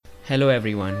Hello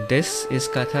everyone, this is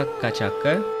Kathak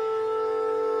Kachakkar.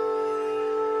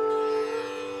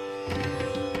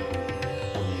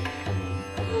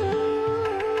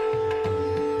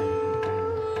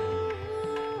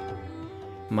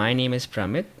 My name is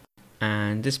Pramit,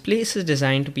 and this place is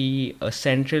designed to be a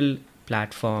central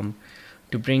platform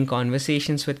to bring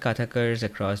conversations with Kathakars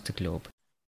across the globe.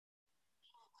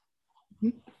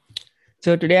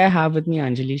 So today I have with me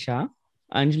Annjali Shah.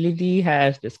 Anjali Ji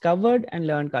has discovered and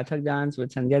learned Kathak dance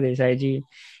with Sandhya Desai ji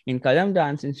in Kalam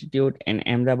Dance Institute in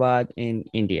Ahmedabad in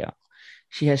India.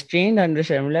 She has trained under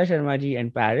Sharmila Sharma ji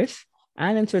in Paris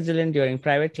and in Switzerland during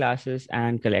private classes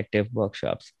and collective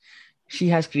workshops. She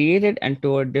has created and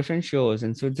toured different shows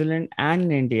in Switzerland and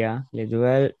in India, Les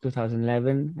Duel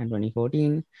 2011 and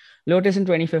 2014, Lotus in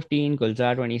 2015,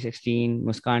 Gulzar 2016,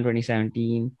 Muskan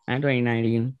 2017 and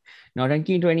 2019, Nautanki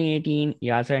in 2018,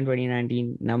 Yatra in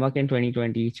 2019, Namak in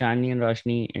 2020, Chandni and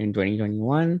Roshni in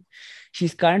 2021.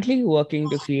 She's currently working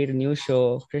to create a new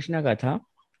show, Krishna Katha.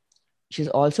 She's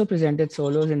also presented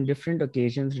solos in different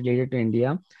occasions related to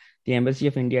India, the Embassy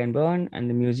of India in Bern and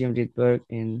the Museum Riedberg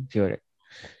in Zurich.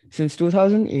 Since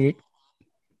 2008,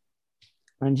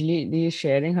 Anjali is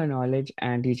sharing her knowledge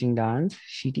and teaching dance.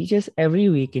 She teaches every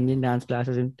week Indian dance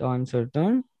classes in Ton sur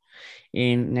Ton,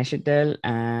 in Neshatel,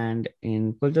 and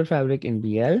in Kultur Fabric in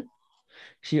BL.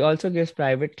 She also gives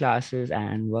private classes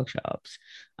and workshops.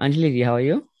 Anjali, how are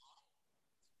you?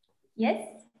 Yes.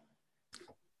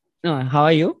 No, how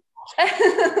are you?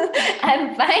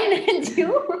 I'm fine, and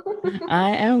you?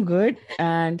 I am good,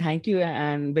 and thank you,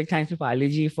 and big thanks to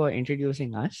Pali for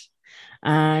introducing us.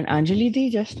 And Anjali ji,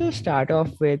 just to start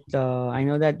off with, I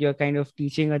know that you're kind of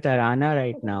teaching a tarana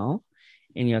right now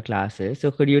in your classes.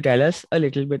 So could you tell us a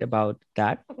little bit about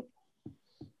that?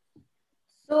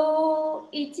 So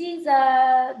it is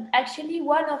actually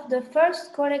one of the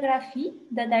first choreography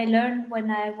that I learned when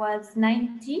I was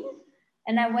 19,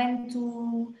 and I went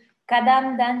to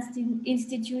Kadam Dance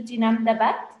Institute in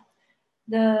Ahmedabad,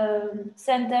 the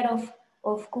center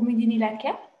of Kumudini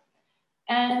Laka.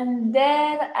 And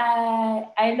there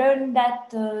I learned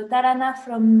that Tarana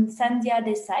from Sandhya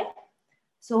Desai.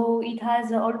 So it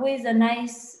has always a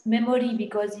nice memory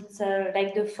because it's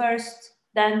like the first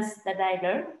dance that I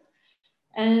learned.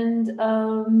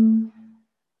 And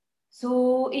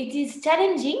so it is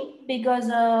challenging because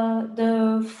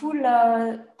the full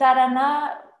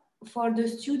Tarana for the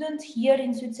student here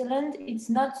in Switzerland, it's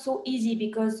not so easy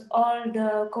because all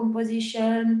the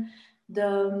composition,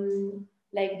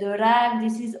 like the rag,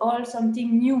 this is all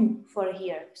something new for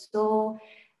here. So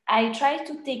I try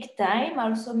to take time,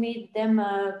 also made them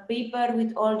a paper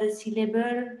with all the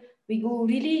syllable. We go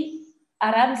really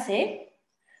aramse.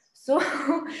 So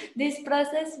this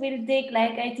process will take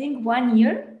like I think 1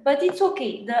 year, but it's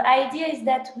okay. The idea is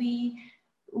that we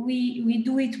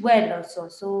do it well also.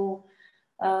 So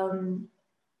um,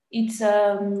 it's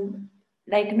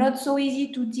like not so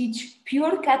easy to teach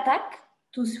pure Katak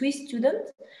to Swiss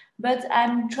students, but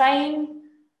I'm trying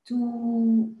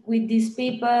to with this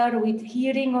paper with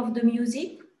hearing of the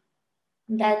music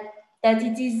that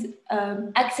it is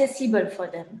accessible for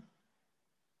them.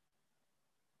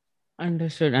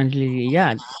 Understood, Anjali.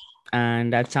 Yeah,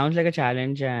 and that sounds like a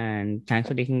challenge, and thanks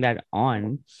for taking that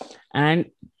on.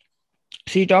 And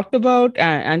she talked about,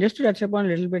 and just to touch upon a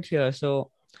little bit here.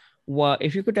 So,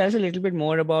 if you could tell us a little bit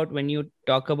more about when you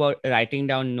talk about writing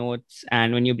down notes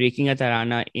and when you're breaking a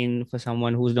tarana in for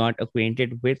someone who's not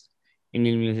acquainted with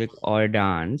Indian music or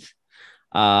dance,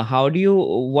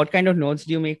 what kind of notes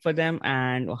do you make for them,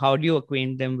 and how do you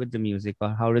acquaint them with the music, or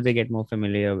how do they get more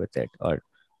familiar with it, or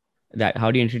that how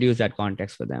do you introduce that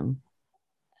context for them?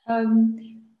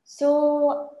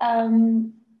 So,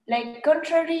 like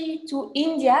contrary to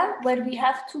India, where we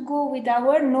have to go with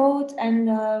our note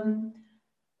and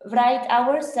write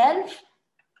ourselves,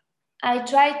 I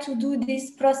try to do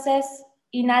this process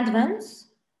in advance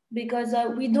because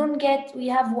we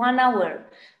have 1 hour.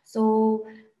 So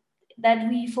that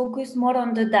we focus more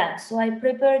on the dance. So I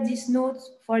prepare these notes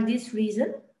for this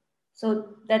reason, so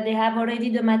that they have already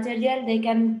the material, they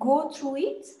can go through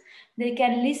it, they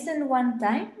can listen one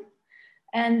time,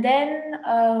 and then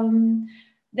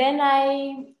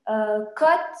I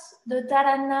cut the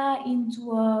tarana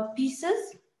into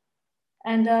pieces,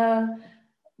 and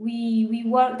we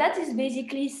work. That is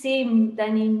basically same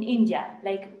than in India.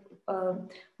 Like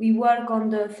we work on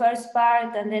the first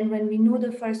part, and then when we know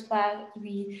the first part,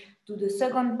 we do the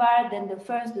second part, then the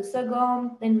first, the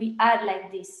second, then we add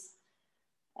like this,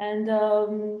 and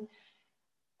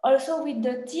also with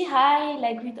the T high,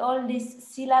 like with all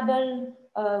this syllable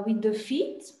with the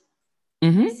feet,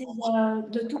 Mm-hmm. this is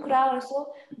the tukra also,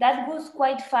 that goes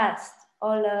quite fast.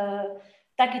 All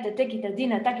takita tekita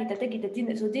dina, takita tekita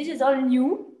dina. So this is all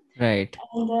new. Right.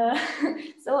 And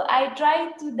so I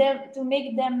try to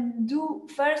make them do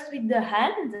first with the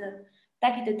hand,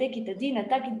 takita tekita dina,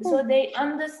 takita, so they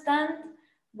understand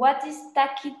what is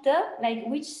takita, like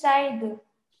which side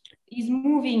is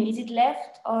moving, is it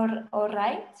left or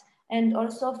right, and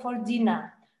also for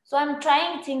dina. So I'm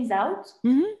trying things out.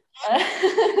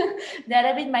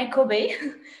 They're a bit my Kobe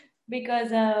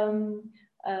because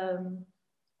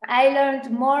I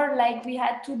learned more, like we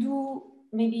had to do,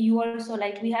 maybe you also,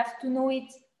 like we have to know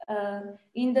it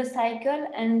in the cycle,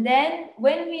 and then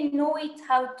when we know it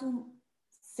how to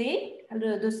say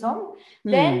the song,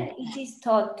 then it is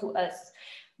taught to us.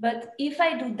 But if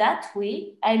I do that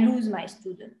way, I lose my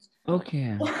students.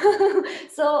 Okay.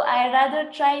 So I rather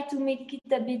try to make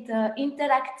it a bit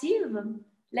interactive,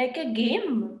 like a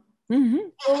game,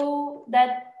 so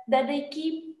that they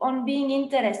keep on being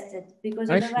interested,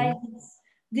 because I otherwise see. it's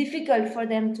difficult for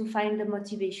them to find the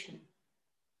motivation.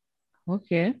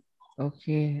 Okay.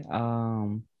 Okay.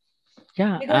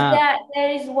 Yeah. Because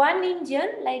there is one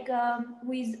Indian, like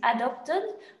who is adopted,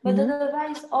 but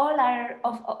otherwise all are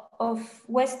of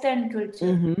Western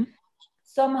culture.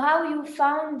 Somehow you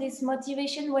found this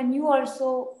motivation when you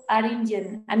also are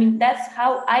Indian. I mean, that's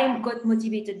how I got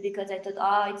motivated, because I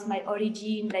thought, it's my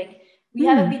origin. Like we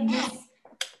have a bit this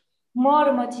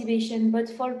more motivation. But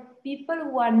for people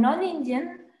who are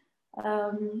non-Indian,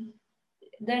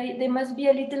 there must be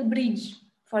a little bridge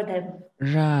for them.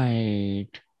 Right.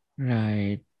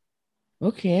 Right.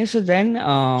 Okay. So then,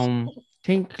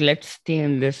 think let's stay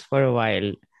in this for a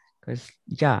while, because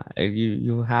yeah,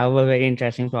 you have a very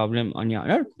interesting problem on your.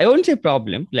 Not, I wouldn't say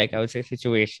problem, like I would say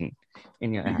situation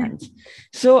in your hands.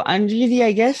 So Anjali,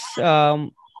 I guess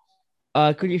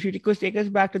could if you could take us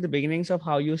back to the beginnings of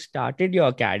how you started your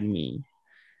academy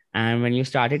and when you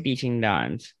started teaching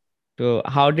dance. So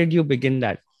how did you begin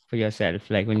that for yourself?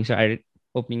 Like when you started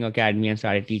opening your academy and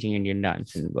started teaching Indian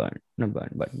dance in Bern, not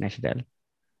Bern, but Nashville.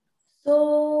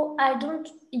 So I don't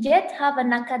yet have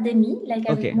an academy, like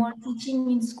I'm Okay. more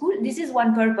teaching in school. This is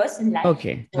one purpose in life.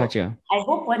 Okay. So Gotcha. I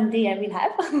hope one day I will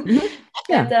have.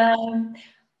 Yeah. But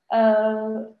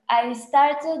I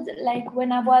started like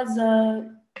when I was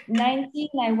 19.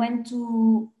 I went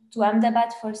to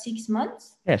Ahmedabad for 6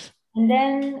 months. Yes. And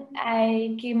then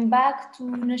I came back to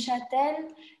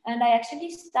Neuchâtel, and I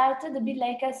actually started a bit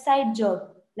like a side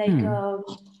job. Like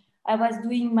I was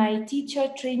doing my teacher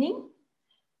training,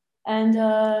 and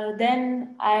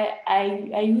then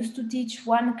I used to teach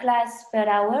one class per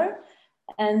hour,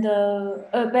 and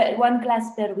one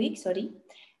class per week, sorry.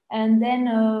 And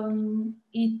then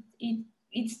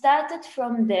it started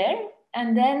from there,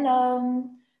 and then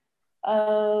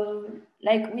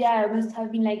like I must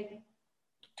have been like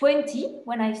 20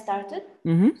 when I started.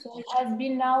 So it has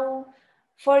been now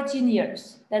 14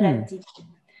 years that I'm teaching.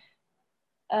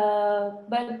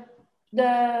 But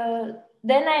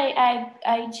then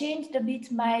I changed a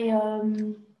bit my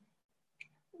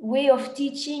way of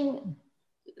teaching,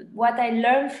 what I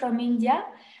learned from India,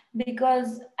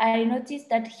 because I noticed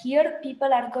that here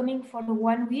people are coming for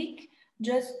 1 week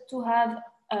just to have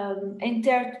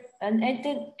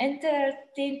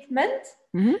entertainment,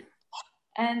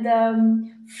 and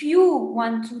few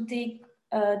want to take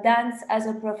dance as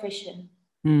a profession.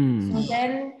 So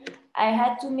then I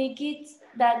had to make it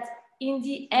that in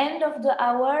the end of the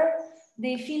hour,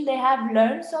 they feel they have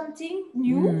learned something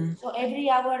new. So every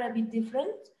hour a bit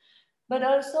different, but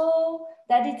also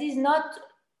that it is not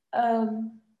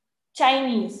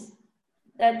Chinese,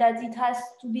 that it has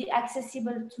to be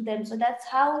accessible to them. So that's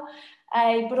how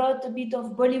I brought a bit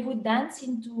of Bollywood dance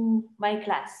into my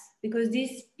class, because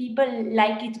these people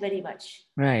like it very much.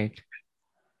 Right.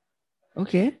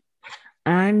 Okay.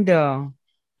 And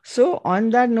so on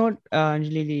that note,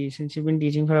 Anjali, since you've been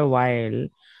teaching for a while,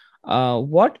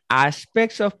 what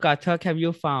aspects of Kathak have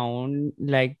you found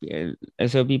like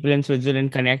so people in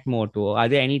Switzerland connect more to? Are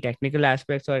there any technical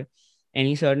aspects or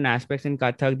any certain aspects in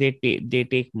Kathak they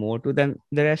take more to than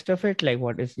the rest of it? Like,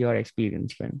 what is your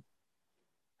experience been?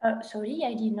 Sorry,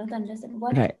 I did not understand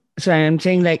what. Right. So I'm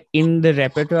saying like in the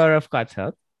repertoire of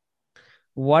Kathak,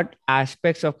 what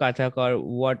aspects of Kathak or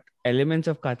what elements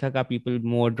of Kathak are people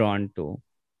more drawn to?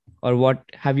 Or what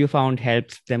have you found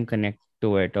helps them connect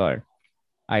to it or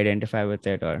identify with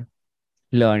it or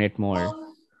learn it more?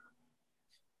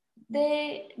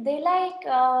 They like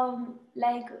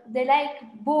they like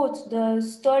both the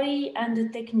story and the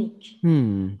technique.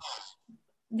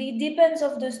 It depends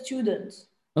of the students.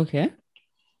 Okay.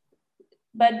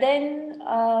 But then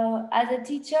as a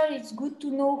teacher, it's good to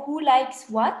know who likes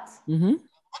what,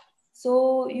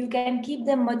 so you can keep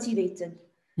them motivated.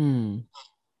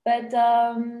 But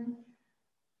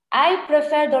I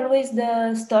preferred always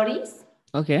the stories.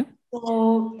 Okay.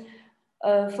 So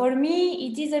for me,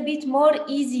 it is a bit more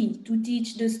easy to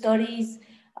teach the stories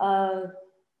uh,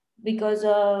 because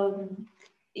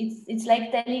it's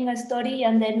like telling a story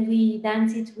and then we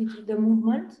dance it with the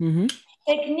movement. Mm-hmm.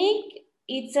 Technique,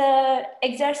 it's a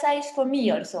exercise for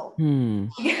me also Hmm.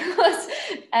 because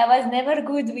I was never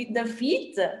good with the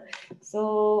feet.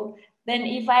 So then,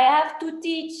 if I have to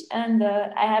teach and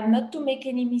I have not to make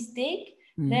any mistake,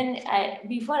 Hmm. then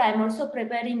before I'm also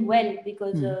preparing well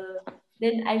because Hmm.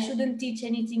 then I shouldn't teach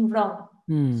anything wrong.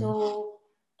 Hmm. So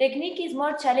technique is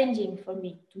more challenging for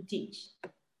me to teach.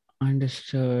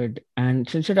 Understood. And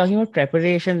since you're talking about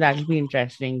preparation, that'll be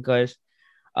interesting because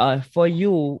for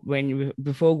you,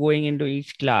 before going into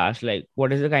each class, like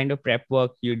what is the kind of prep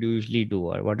work you do usually do,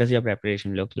 or what does your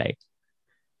preparation look like?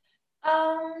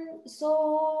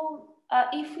 So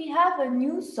if we have a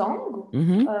new song,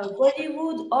 Mm-hmm.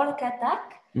 Bollywood or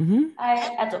Kathak, Mm-hmm.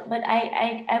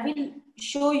 I will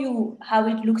show you how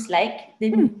it looks like. Hmm.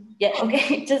 Then yeah,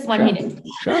 okay, just one Sure. minute.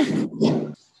 Sure.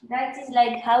 That is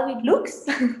like how it looks.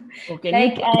 Oh,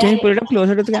 Like can you put it up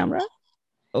closer to the camera?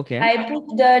 Okay. I put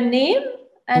the name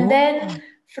and Oh. then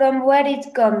from where it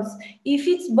comes. If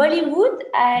it's Bollywood,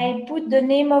 I put the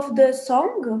name of the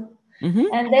song Mm-hmm.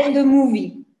 and then the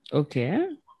movie. Okay.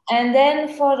 And then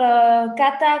for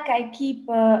Katak, I keep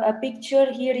a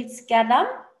picture. Here it's Kadam.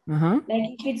 Uh-huh.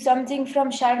 Like if it's something from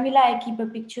Sharmila, I keep a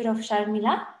picture of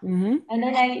Sharmila. Mm-hmm. And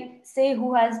then I say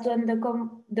who has done the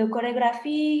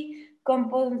choreography, the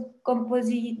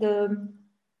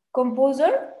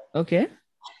composer, Okay.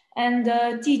 and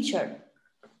the teacher.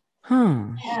 Huh.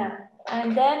 Yeah.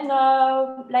 And then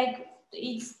like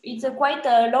it's a quite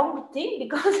a long thing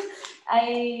because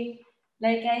I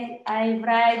I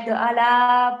write the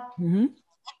alap Mm-hmm.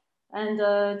 and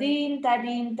din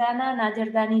tadin tana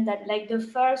naderdani tad like the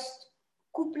first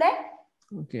couplet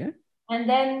Okay. and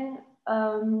then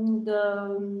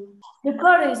the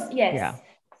chorus, Yeah. yes.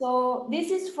 So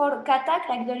this is for katak,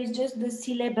 like there is just the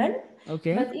syllable,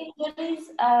 Okay. but if there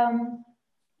is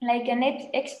like an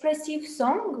expressive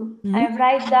song, I Mm-hmm.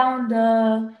 write down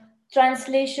the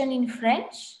translation in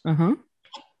French Uh-huh.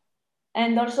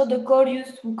 and also the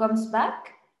chorus who comes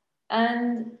back.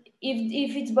 And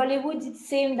if it's Bollywood, it's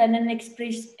same than an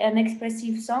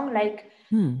expressive song. Like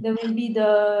Hmm. there will be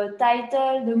the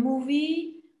title, the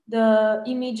movie, the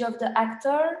image of the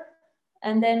actor,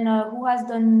 and then who are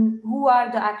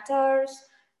the actors,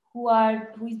 who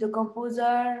is the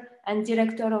composer and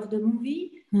director of the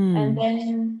movie, and Hmm.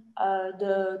 then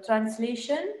the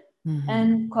translation Mm-hmm.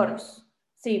 and chorus.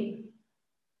 Same.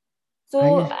 So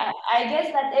Under- I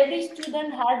guess that every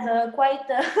student has quite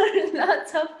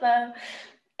lots of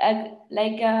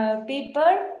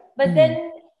paper, but Hmm.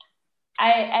 then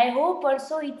I hope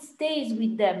also it stays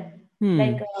with them.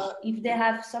 Like Hmm. if they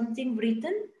have something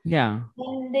written, Yeah.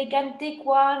 then they can take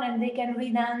one and they can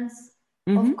redance.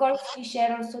 Mm-hmm. Of course, we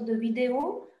share also the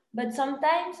video, but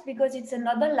sometimes because it's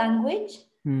another language,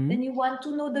 Hmm. then you want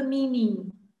to know the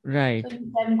meaning, so Right.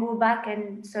 you can go back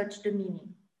and search the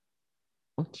meaning.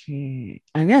 Okay.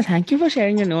 And yeah, thank you for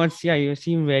sharing your notes. Yeah, you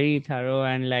seem very thorough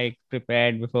and like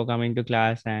prepared before coming to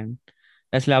class. And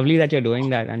that's lovely that you're doing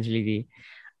that, Anjali ji.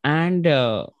 And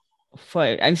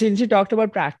since you talked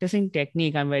about practicing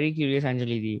technique, I'm very curious,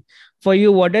 Anjali ji. For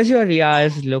you, what does your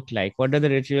riyaz look like? What are the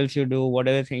rituals you do? What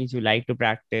are the things you like to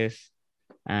practice?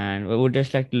 And we would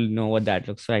just like to know what that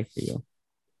looks like for you.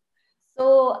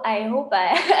 So I hope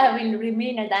I will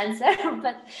remain a dancer,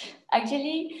 but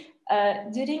actually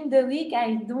during the week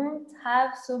I don't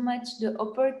have so much the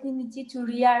opportunity to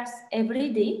rehearse every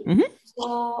day. Mm-hmm.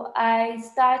 So I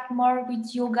start more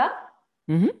with yoga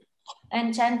Mm-hmm.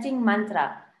 and chanting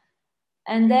mantra.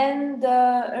 And then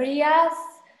the riyas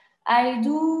I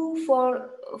do for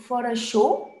a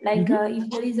show, like Mm-hmm. if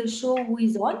there is a show who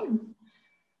is on.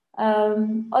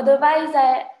 Otherwise,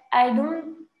 I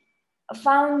don't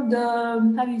found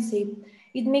the how you say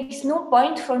it makes no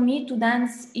point for me to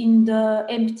dance in the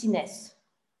emptiness.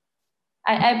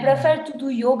 I prefer to do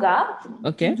yoga, to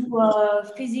Okay. do a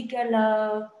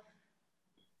physical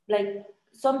like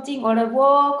something or a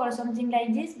walk or something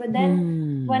like this. But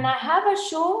then when Hmm. I have a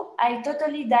show, I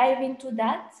totally dive into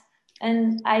that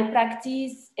and I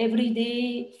practice every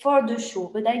day for the show.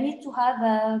 But I need to have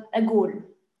a goal.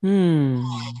 Hmm.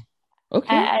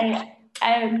 Okay.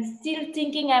 I'm still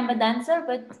thinking I'm a dancer,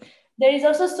 but there is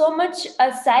also so much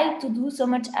aside to do, so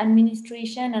much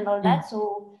administration and all that.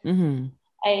 So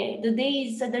Mm-hmm. the day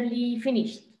is suddenly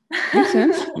finished. Makes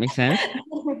sense. Makes sense.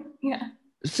 Yeah.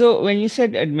 So when you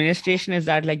said administration, is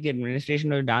that like the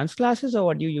administration of dance classes or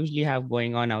what you usually have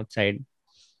going on outside?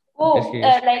 I'm just Oh,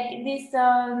 curious. like this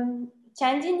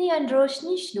Chandini and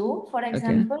Roshni show, for Okay.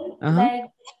 example, Uh-huh. like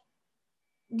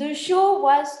the show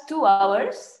was 2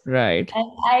 hours, Right.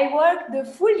 and I worked the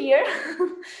full year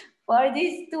for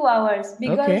these 2 hours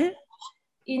because Okay.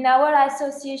 in our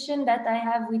association that I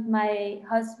have with my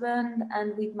husband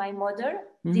and with my mother,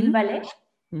 Mm-hmm. Dilbale,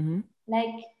 Mm-hmm.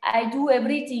 like I do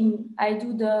everything. I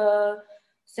do the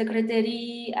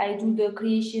secretary, I do the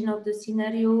creation of the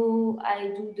scenario, I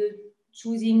do the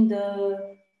choosing the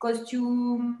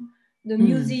costume, the Hmm.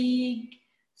 music,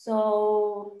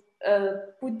 so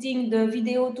putting the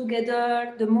video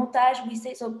together, the montage we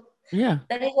say, so Yeah.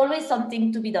 there is always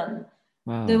something to be done,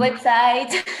 the Wow.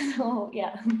 website. So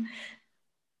yeah.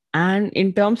 And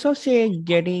in terms of, say,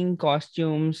 getting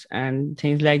costumes and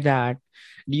things like that,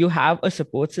 do you have a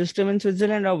support system in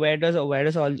Switzerland, or where does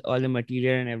all the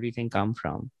material and everything come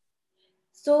from?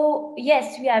 So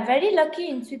yes, we are very lucky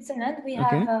in Switzerland. We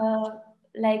have Okay.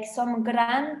 like some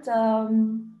grant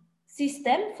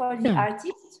system for the Yeah.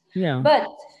 artists, Yeah. but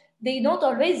they don't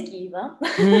always give. Huh?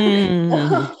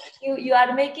 Hmm. So you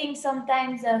are making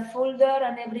sometimes a folder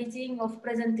and everything of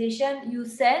presentation. You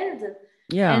send, and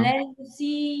Yeah. then you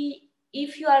see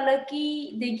if you are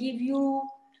lucky, they give you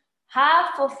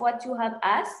half of what you have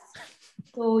asked.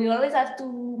 So you always have to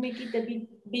make it a bit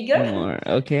bigger. More.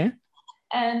 Okay.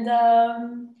 And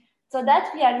so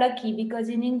that we are lucky because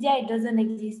in India it doesn't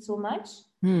exist so much.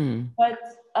 Hmm. But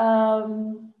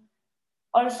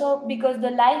also because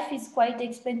the life is quite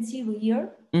expensive here,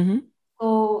 Mm-hmm. so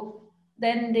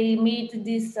then they made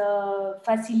this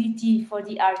facility for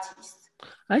the artists.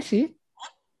 I see.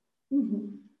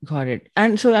 Mhm. Got it.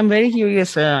 And so I'm very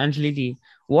curious, Anjali,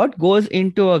 what goes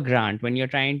into a grant when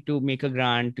you're trying to make a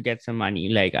grant to get some money?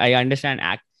 Like, I understand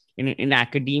in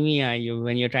academia,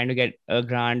 when you're trying to get a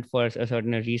grant for a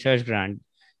certain research grant,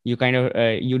 you kind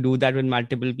of you do that with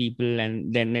multiple people,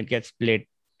 and then it gets split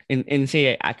in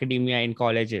say academia, in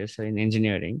colleges, so in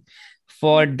engineering.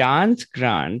 For dance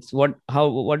grants, what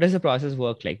does the process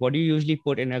work like? What do you usually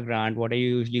put in a grant? What are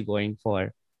you usually going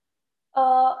for?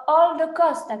 All the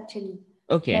cost actually,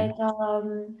 Okay. like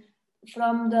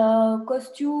from the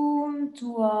costume to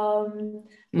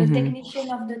the Mm-hmm.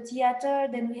 technician of the theater,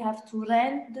 then we have to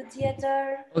rent the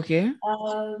theater, Okay.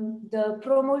 the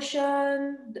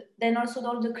promotion, then also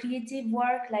all the creative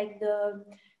work like the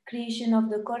creation of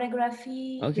the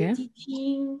choreography, the Okay.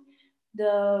 teaching, the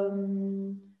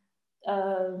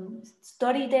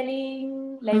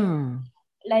storytelling, Huh.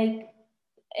 like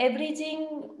everything.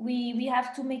 We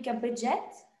have to make a budget,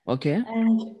 Okay.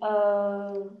 and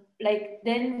like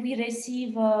then we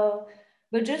receive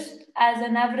but just as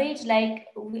an average, like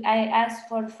I asked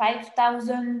for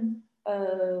 5,000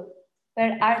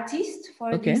 per artist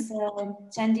for Okay. this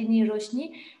Chandini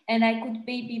Roshni, and I could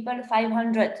pay people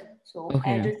 500, so I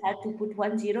Okay. just had to put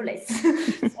 1 0 less.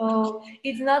 So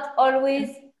it's not always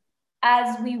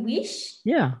as we wish,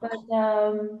 Yeah. but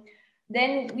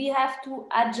then we have to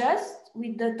adjust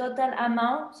with the total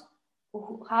amount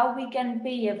how we can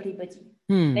pay everybody.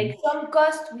 Hmm. Like some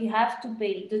cost we have to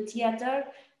pay. The theater,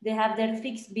 they have their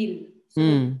fixed bill, so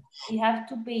Hmm. we have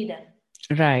to pay them.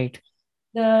 Right.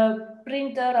 The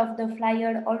printer of the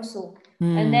flyer also,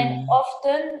 and then Hmm.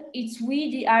 often it's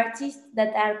we the artists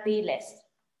that are paid less.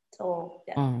 So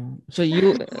yeah. Oh. So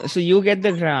you get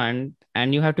the grant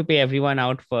and you have to pay everyone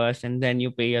out first, and then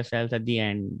you pay yourselves at the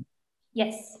end.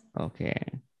 Yes. Okay.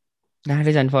 That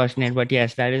is unfortunate, but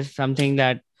yes, that is something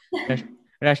that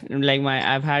Rash, like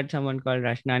I've had someone called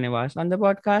Rashna Nivas on the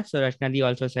podcast. So Rashna Di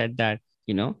also said that,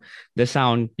 the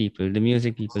sound people, the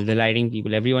music people, the lighting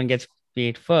people, everyone gets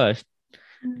paid first.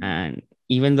 Mm. And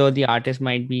even though the artist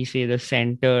might be, say, the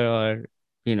center, or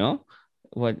you know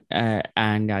what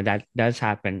and that does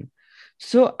happen.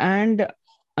 So, and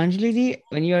Anjali ji,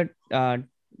 when you're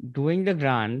doing the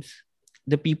grants,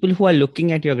 the people who are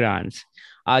looking at your grants,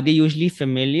 are they usually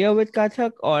familiar with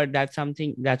Kathak, or that's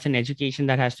an education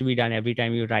that has to be done every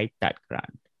time you write that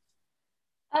grant?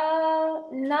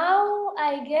 Now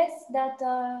I guess that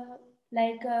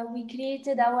we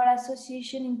created our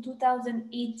association in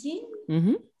 2018,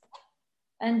 Mm-hmm.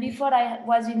 and before I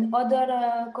was in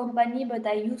other company, but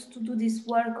I used to do this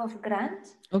work of grant.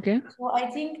 Okay. So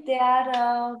I think they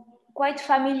are quite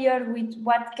familiar with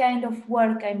what kind of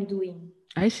work I'm doing.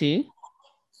 I see.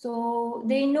 So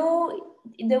they know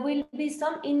there will be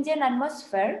some Indian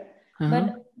atmosphere, Uh-huh. but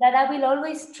that I will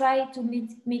always try to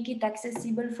make it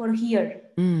accessible for here,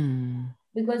 Mm.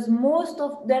 because most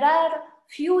of there are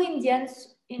few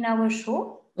Indians in our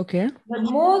show, Okay. but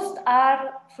most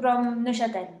are from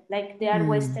Neuchâtel, like they are Mm.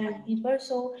 Western people,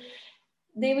 so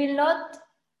they will not.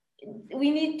 We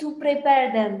need to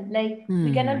prepare them. Like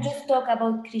we cannot Mm. just talk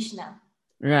about Krishna.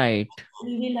 Right.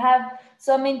 We will have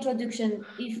some introduction.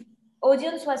 If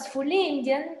audience was fully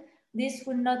Indian, this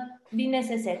would not be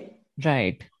necessary.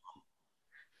 Right.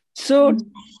 So,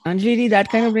 Mm. Anjali, that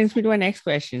kind of brings me to my next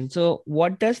question. So,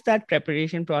 what does that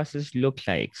preparation process look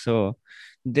like? So,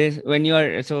 this when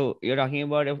you're talking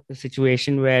about a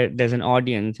situation where there's an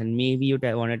audience and maybe you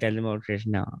want to tell them about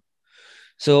Krishna.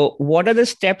 So, what are the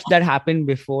steps that happen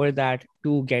before that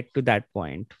to get to that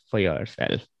point for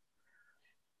yourself?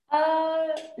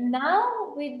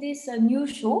 Now with this new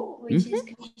show, which is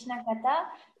Mm-hmm. Krishna Katha,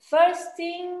 first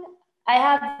thing I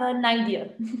have an idea,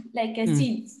 like a Mm.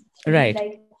 seed, a bit Right.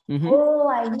 like, Mm-hmm. oh,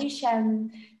 I wish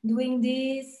I'm doing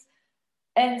this,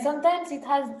 and sometimes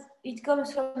it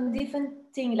comes from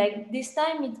different thing. Like this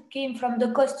time, it came from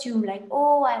the costume. Like,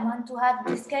 oh, I want to have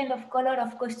this kind of color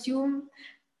of costume,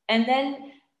 and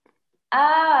then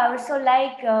I also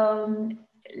like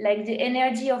the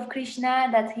energy of Krishna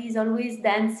that he's always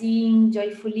dancing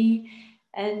joyfully,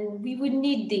 and we would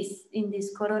need this in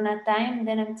this Corona time.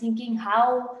 Then I'm thinking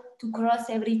how to cross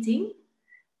everything,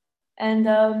 and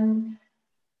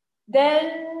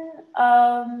then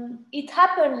it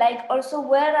happened like also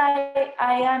where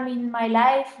I am in my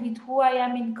life with who I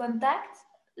am in contact.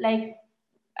 Like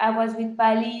I was with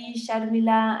Pali,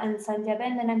 Sharmila, and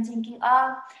Sandhyaben, and I'm thinking,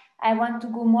 I want to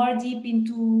go more deep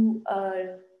into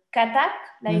Kathak,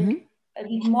 like Mm-hmm. a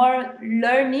bit more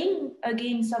learning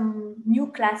again, some new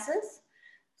classes.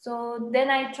 So then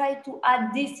I try to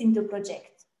add this in the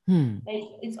project. Hmm. Like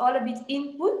it's all a bit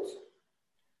input,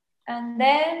 and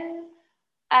then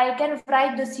I kind of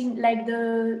write the scene, like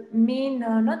the main,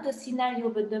 not the scenario,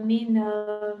 but the main,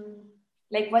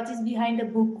 like what is behind the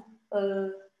book,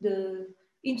 the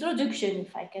introduction,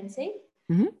 if I can say.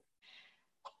 Mm-hmm.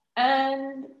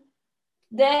 And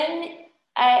then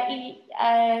like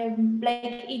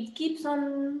it keeps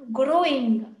on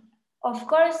growing. Of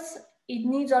course, it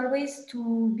needs always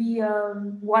to be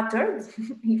watered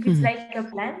if it's Hmm. like a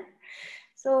plant.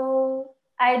 So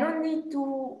I don't need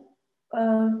to.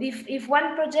 If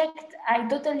one project I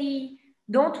totally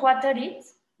don't water it,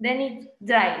 then it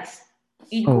dries,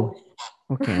 it Oh,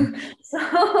 goes. okay. So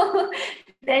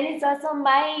then it's also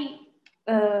my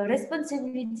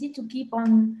responsibility to keep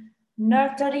on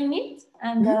nurturing it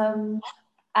and Mm-hmm.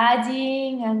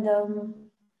 adding and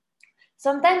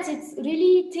sometimes it's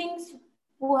really things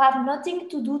who have nothing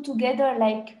to do together,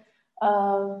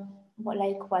 uh,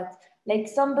 like what, like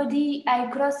somebody I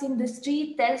cross in the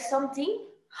street tells something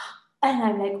and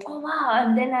I'm like, oh wow,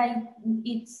 and then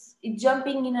it's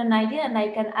jumping in an idea and I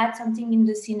can add something in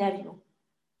the scenario.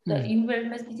 So Hmm. you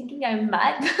must be thinking I'm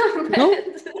mad, No.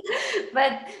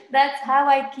 but that's how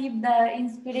I keep the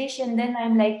inspiration. Then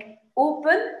I'm like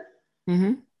open,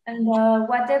 Mm-hmm. and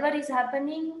whatever is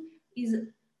happening is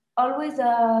always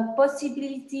a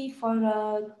possibility for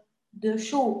the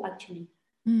show actually.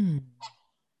 Hmm.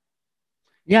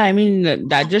 Yeah, I mean,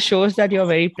 that just shows that you're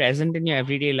very present in your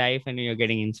everyday life and you're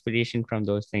getting inspiration from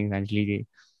those things, Anjali.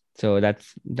 So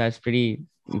that's pretty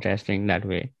interesting that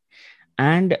way.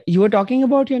 And you were talking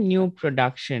about your new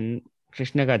production,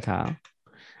 Krishna Katha.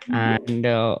 Mm-hmm. And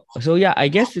so, yeah, I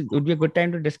guess it would be a good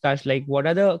time to discuss like what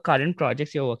are the current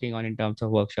projects you're working on in terms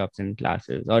of workshops and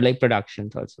classes or like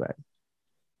productions as well.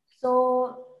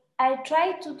 So I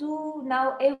try to do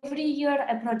now every year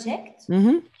a project.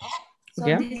 Mm-hmm. So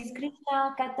Okay. this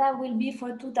Krishna Kata will be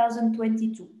for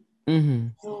 2022. Mm-hmm.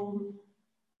 So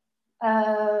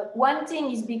one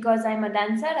thing is because I'm a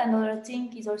dancer, another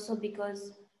thing is also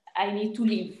because I need to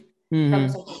live from Mm-hmm.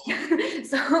 something.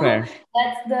 So Fair.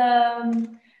 that's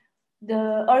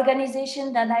the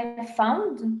organization that I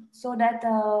found, so that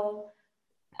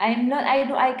I'm not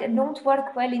I don't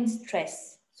work well in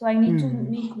stress. So I need to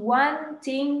Mm-hmm. make one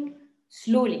thing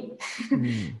slowly.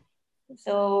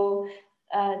 So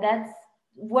that's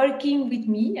working with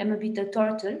me. I'm a bit a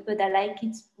turtle, but I like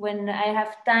it when I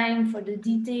have time for the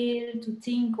detail to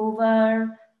think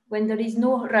over, when there is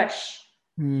no rush.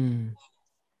 Mm-hmm.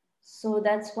 So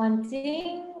that's one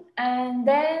thing. And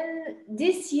then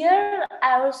this year,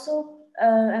 I also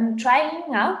am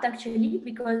trying out actually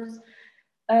because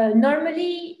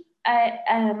normally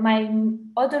my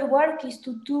other work is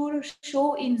to tour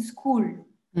show in school,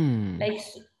 Mm-hmm. like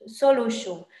solo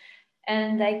show.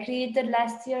 And I created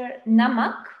last year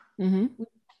Namak, Mm-hmm.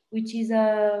 which is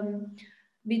a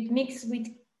bit mixed with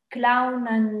clown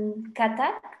and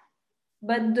katak.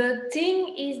 But the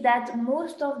thing is that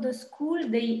most of the school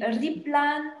they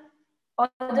replan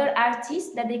other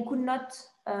artists that they could not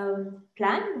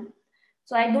plan.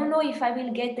 So I don't know if I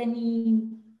will get any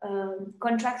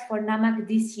contracts for Namak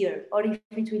this year or if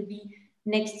it will be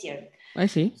next year. I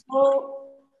see. So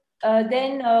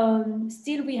then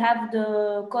still we have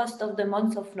the cost of the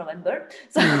month of November.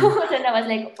 So Hmm. then I was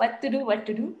like, what to do, what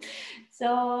to do.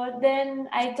 So then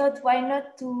I thought, why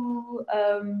not to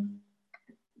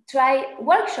try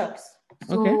workshops.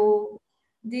 Okay. So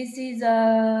this is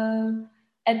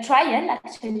a trial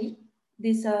actually,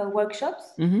 these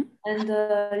workshops, Mm-hmm. and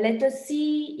let us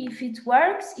see if it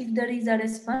works. If there is a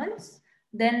response,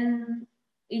 then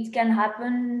it can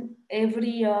happen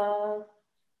every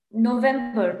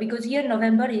November, because here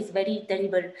November is very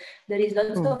terrible. There is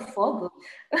lots of Oh, fog,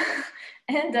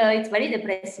 and it's very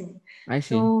depressing. I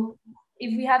see. So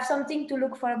if we have something to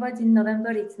look forward in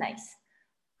November, it's nice.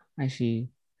 I see.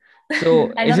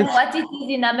 So I is don't know it what it is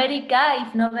in America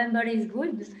if November is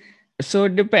good. so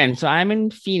it depends. So I'm in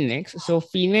Phoenix. So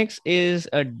Phoenix is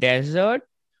a desert,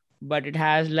 but it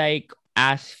has like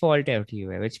asphalt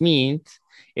everywhere, which means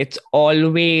it's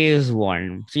always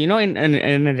warm. So, in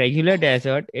a regular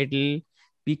desert, it'll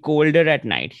be colder at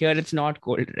night. Here, it's not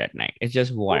colder at night, it's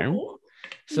just warm. Okay.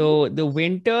 So, the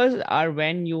winters are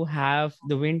when you have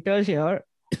the winters here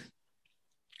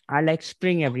are like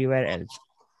spring everywhere else.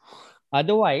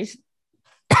 Otherwise,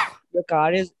 the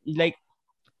car is like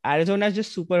Arizona is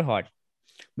just super hot.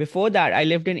 Before that, I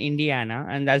lived in Indiana,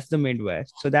 and that's the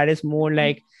Midwest. So, that is more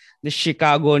like the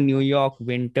Chicago, New York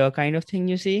winter kind of thing,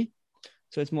 you see.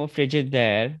 So it's more frigid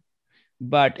there.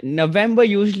 But November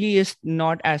usually is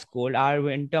not as cold. Our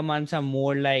winter months are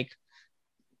more like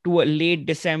to a late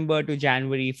December to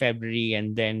January, February,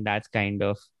 and then that's kind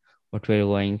of what we're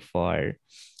going for.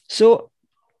 So,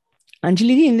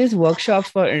 Anjali, in these workshops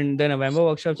for in the November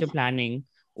workshops you're planning,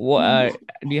 Mhm.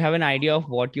 do you have an idea of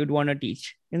what you'd want to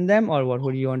teach in them, or what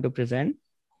would you want to present?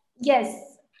 Yes,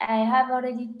 I have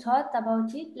already thought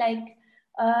about it. Like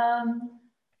um,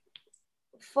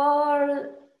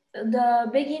 for the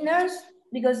beginners,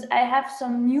 because I have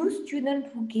some new students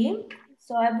who came,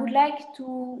 so I would like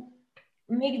to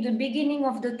make the beginning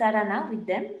of the Tarana with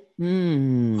them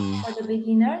Hmm. for the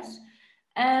beginners.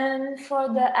 And for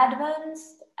the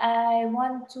advanced, I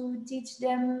want to teach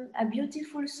them a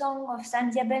beautiful song of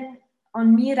Sandiaben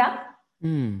on Mira.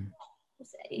 Hmm.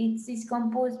 It is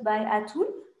composed by Atul,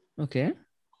 Okay.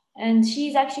 and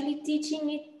she's actually teaching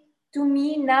it to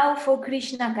me now for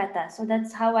Krishna Katha. So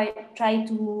that's how I try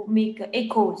to make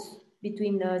echoes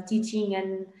between teaching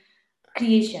and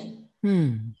creation.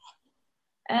 Hmm.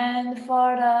 And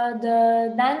for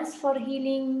the dance for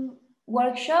healing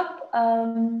workshop,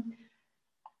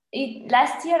 it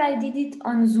last year I did it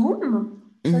on Zoom,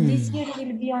 so this Hmm. year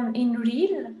will be on in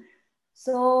real.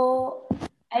 So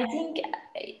I think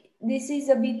this is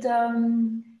a bit.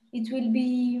 It will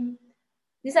be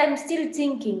this. I'm still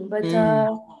thinking, but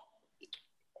Hmm.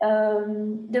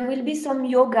 there will be some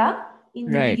yoga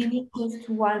in the Right. beginning just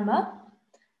to warm up,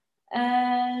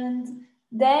 and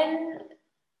then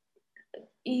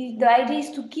the idea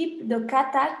is to keep the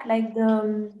katak, like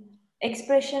the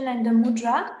expression and the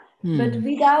mudra, but Hmm.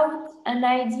 without an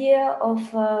idea of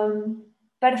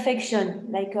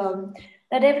perfection, like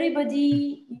that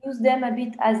everybody use them a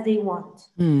bit as they want.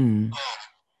 Hmm.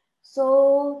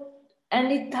 So,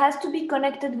 and it has to be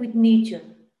connected with nature.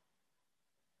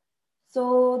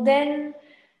 So then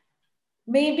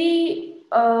maybe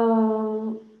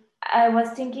I was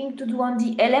thinking to do on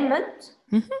the element,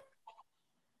 Mhm.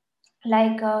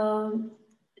 like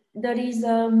there is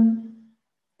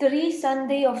 3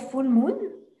 Sunday of full moon,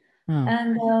 Ah.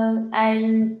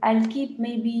 and I'll keep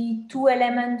maybe 2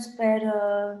 elements per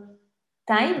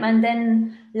time, and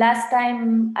then last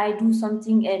time I do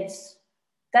something else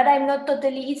that I'm not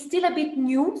totally. It's still a bit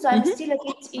new, so I'm Mhm. still a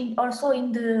bit in also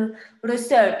in the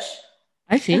research.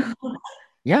 I see.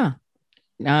 Yeah.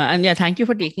 And yeah, thank you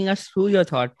for taking us through your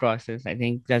thought process. I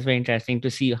think that's very interesting to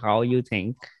see how you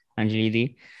think,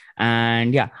 Anjali.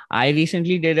 And yeah, I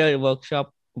recently did a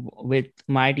workshop with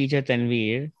my teacher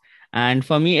Tanveer. And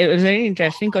for me, it was very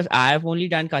interesting because I've only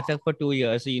done Kathak for 2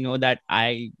 years. So you know that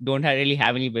I don't really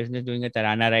have any business doing a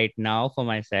Tarana right now for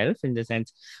myself in the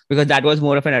sense because that was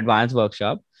more of an advanced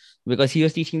workshop because he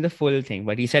was teaching the full thing,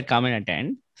 but he said come and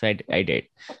attend. So I did.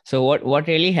 So what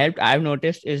really helped I've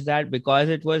noticed is that because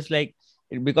it was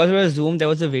Zoom, there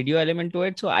was a video element to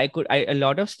it. So a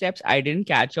lot of steps I didn't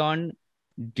catch on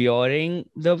during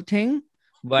the thing,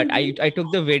 but Mhm. I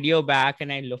took the video back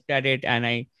and I looked at it and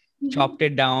I chopped Mhm.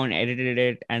 it down, edited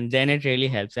it, and then it really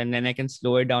helps. And then I can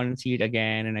slow it down and see it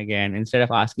again and again instead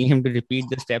of asking him to repeat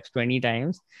the steps 20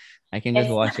 times. I can just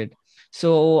Yes. watch it.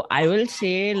 So I will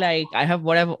say like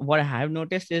what I have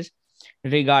noticed is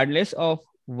regardless of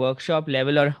workshop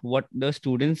level or what the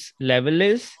students level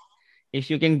is, if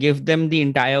you can give them the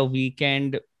entire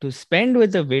weekend to spend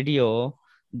with the video,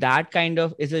 that kind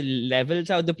of is a levels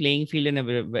out the playing field in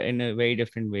a very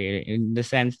different way, in the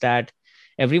sense that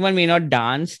everyone may not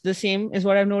dance the same is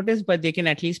what I've noticed, but they can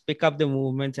at least pick up the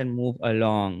movements and move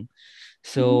along. Mhm.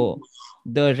 So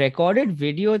the recorded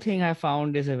video thing I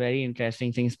found is a very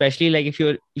interesting thing, especially like if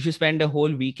you spend a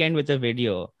whole weekend with a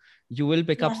video, you will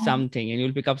pick up Yeah. something and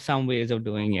you'll pick up some ways of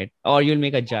doing it, or you'll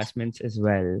make adjustments as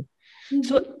well.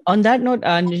 So Mhm. on that note,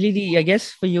 Anjali, I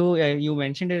guess for you, you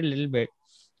mentioned it a little bit.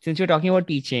 Since you're talking about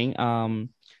teaching,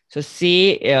 so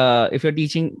say if you're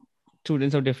teaching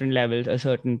students of different levels a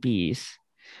certain piece,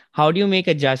 how do you make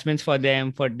adjustments for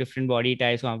them for different body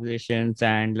types, compositions,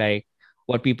 and like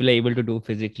what people are able to do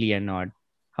physically and not?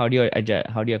 How do you adjust?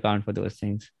 How do you account for those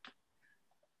things?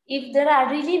 If there are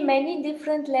really many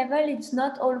different levels, it's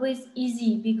not always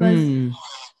easy because Hmm.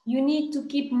 you need to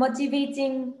keep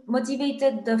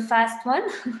motivated the fast one,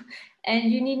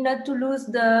 and you need not to lose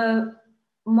the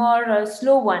more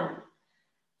slow one.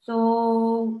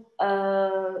 So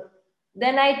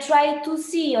then I try to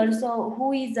see also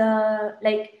who is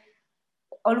like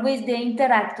always they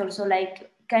interact also, like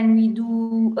can we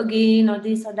do again or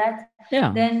this or that.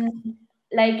 Yeah. Then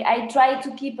like I try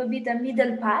to keep a bit a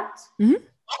middle path, Hmm.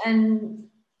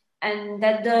 and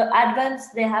that the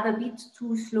advanced they have a bit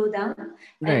to slow down,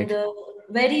 and Right. the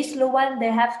very slow one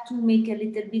they have to make a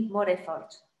little bit more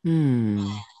effort. Hmm.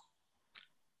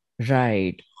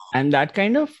 Right. And that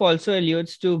kind of also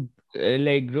alludes to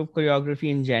like group choreography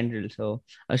in general. So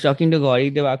I was talking to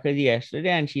Gauri Devakar yesterday,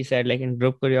 and she said, like in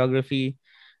group choreography,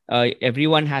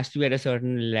 everyone has to be at a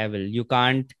certain level. You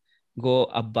can't go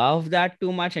above that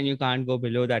too much, and you can't go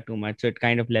below that too much. So it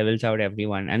kind of levels out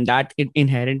everyone, and that it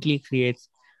inherently creates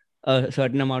a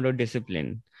certain amount of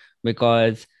discipline,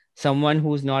 because someone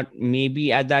who's not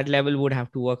maybe at that level would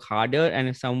have to work harder, and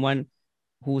if someone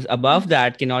who's above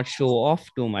that cannot show off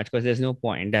too much, because there's no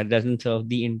point, that doesn't serve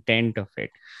the intent of it.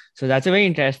 So that's a very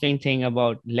interesting thing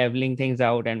about leveling things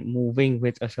out and moving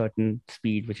with a certain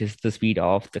speed, which is the speed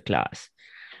of the class.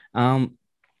 Um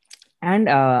and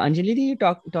Anjali, you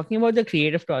talking about the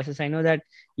creative process. I know that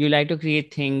you like to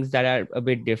create things that are a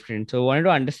bit different. So I wanted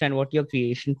to understand what your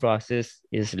creation process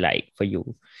is like for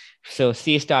you. So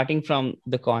say starting from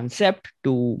the concept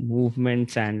to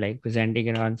movements and like presenting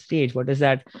it on stage, what does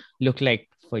that look like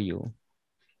for you?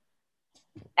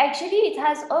 Actually it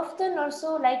has often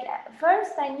also like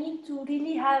first I need to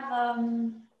really have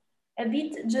a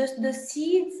bit just the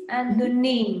seeds and the Mm-hmm.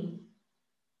 name.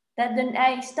 That then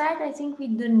I start I think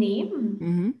with the name,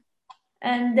 Mm-hmm.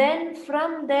 and then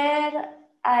from there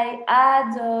I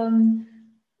add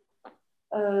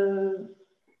uh,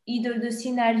 either the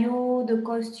scenario, the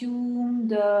costume,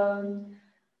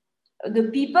 the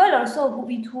people also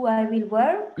with who I will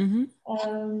work. Mm-hmm.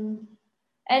 Um,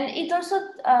 and it also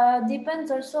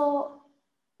depends also,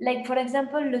 like for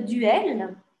example, le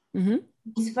duel, Mm-hmm.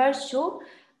 his first show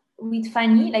with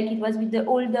Fanny, like it was with the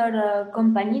older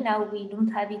company. Now we don't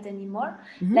have it anymore.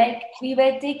 Mm-hmm. Like we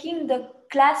were taking the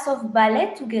class of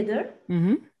ballet together,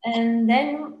 Mm-hmm. and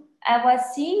then I was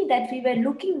seeing that we were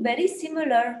looking very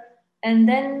similar, and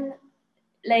then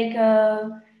like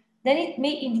then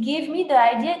it gave me the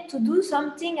idea to do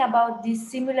something about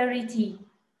this similarity,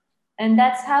 and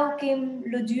that's how came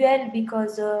le duel,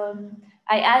 because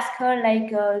I asked her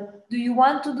like do you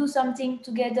want to do something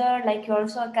together, like you're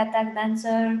also a katak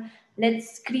dancer,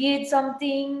 let's create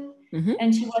something. Mm-hmm.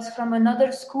 And she was from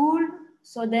another school,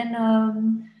 so then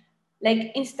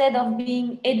like instead of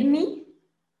being enemy,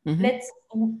 Mm-hmm. let's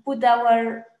put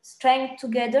our strength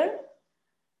together.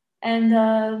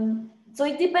 And so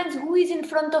it depends who is in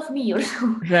front of me also.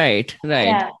 Right. Right.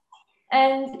 Yeah.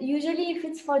 And usually if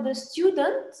it's for the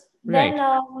student, Right.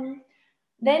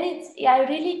 then it's I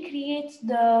really create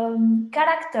the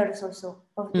characters also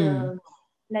of Hmm. the,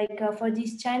 like for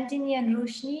this Chandini and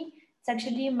Roshni, it's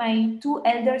actually my two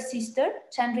elder sister,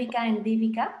 Chandrika and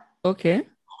Devika. Okay.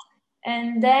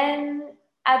 And then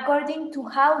according to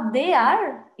how they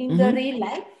are in the Mm-hmm. real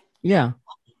life, Yeah.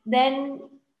 then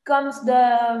comes the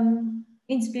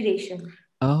inspiration.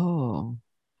 Oh.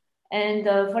 And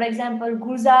for example,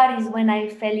 Gulzar is when I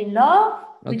fell in love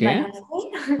with my Okay.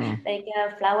 husband, Huh. like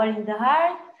a flower in the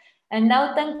heart. And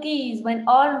now Tanki is when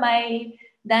all my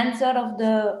dancer of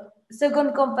the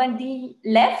second company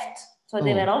left. So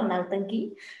they were Oh. all now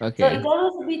Tanki. So Okay. it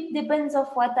always a bit depends of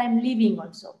what I'm living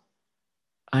also.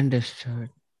 Understood.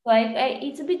 So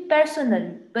it's a bit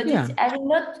personal, but it's Yeah. I will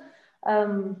not.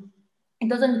 It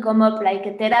doesn't come up like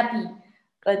a therapy,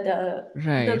 but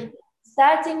Right. the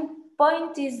starting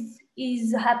point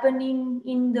is happening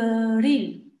in the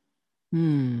real.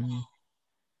 Hmm.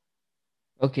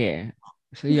 Okay.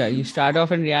 So yeah, you start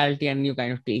off in reality and you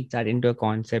kind of take that into a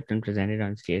concept and present it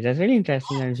on stage. That's really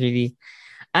interesting and really.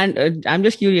 And I'm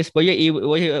just curious, were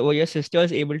your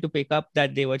sisters able to pick up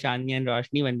that they were Chandni and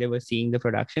Roshni when they were seeing the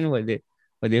production? Were they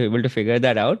able to figure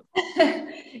that out?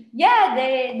 Yeah,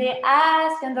 they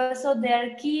ask, and also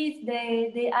their kids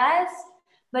they ask,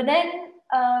 but then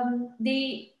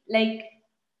they like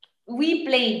we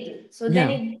played, so then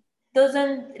Yeah. it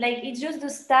doesn't like it's just the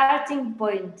starting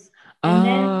point, and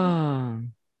Ah.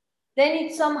 then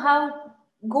it somehow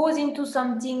goes into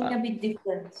something a bit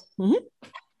different. Mhm.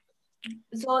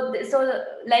 So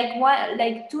like one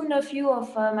like two nephew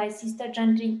of my sister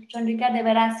Chandrika, they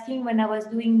were asking when I was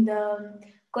doing the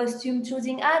costume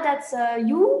choosing, that's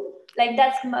you, like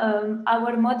that's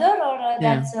our mother, or Yeah.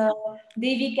 that's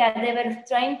Devika. They were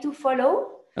trying to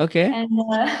follow, Okay. and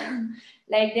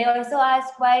like they also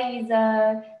asked why is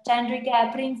Chandrika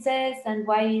a princess and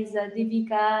why is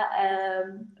Devika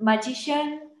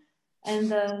magician,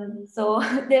 and so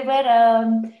they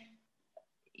were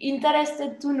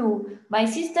interested to know. My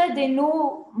sister, they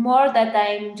know more that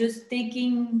I'm just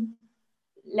taking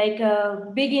like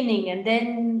a beginning, and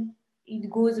then it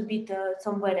goes a bit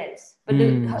somewhere else. But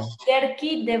Hmm. their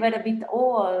kid, they were a bit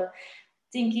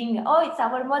thinking, oh, it's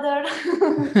our mother.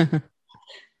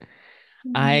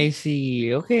 I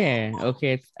see. Okay.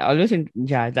 Okay. It's always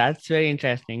yeah, that's very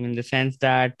interesting in the sense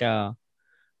that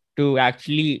to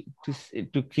actually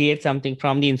to create something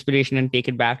from the inspiration and take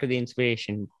it back to the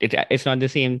inspiration. It's not the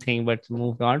same thing, but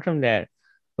moved on from there.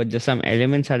 But just some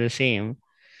elements are the same.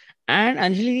 And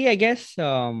Anjali, I guess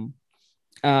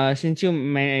since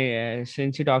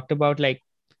you talked about like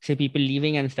say people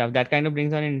leaving and stuff, that kind of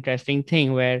brings on an interesting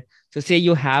thing where so say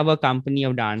you have a company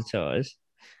of dancers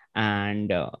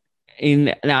and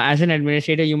in now as an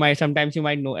administrator you might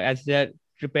know as they're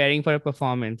preparing for a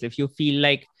performance if you feel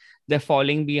like they're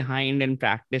falling behind in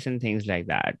practice and things like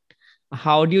that,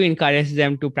 how do you encourage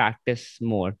them to practice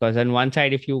more? Because on one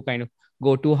side if you kind of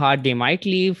go too hard they might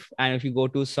leave, and if you go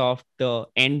too soft the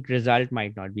end result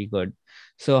might not be good.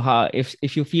 So how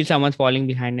if you feel someone's falling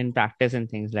behind in practice and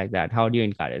things like that, how do you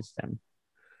encourage them?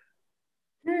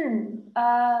 Hmm.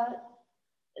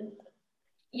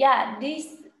 Yeah,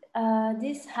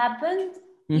 this happened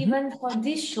Mm-hmm. even for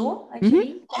this show Mm-hmm.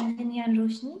 actually, Anjani and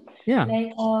Roshni. Yeah.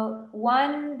 Like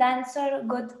one dancer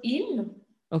got ill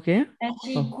Okay. and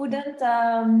she Oh. couldn't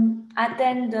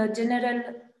attend the general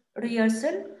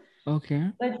rehearsal. Okay.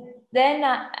 But then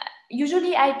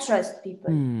usually I trust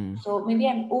people, Hmm. so maybe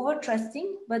I'm over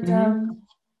trusting. But Mm-hmm.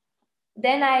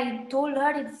 then I told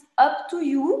her it's up to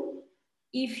you.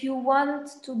 If you want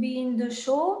to be in the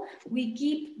show, we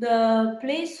keep the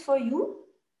place for you,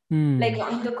 like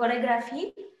Hmm. in the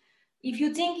choreography. If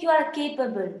you think you are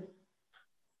capable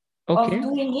of Okay.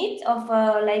 doing it, of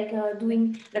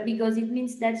doing, because it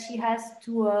means that she has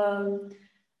to uh,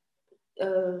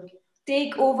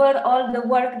 take over all the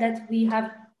work that we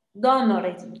have done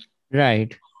already.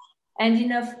 Right. And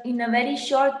in a very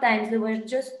short time, there were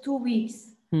just 2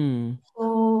 weeks. Hmm.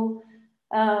 So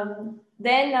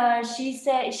then she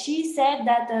said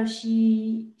that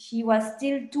she was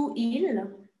still too ill,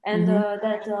 and Mm-hmm.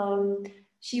 that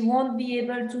she won't be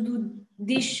able to do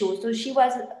this show. So she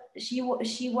was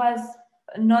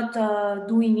not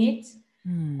doing it.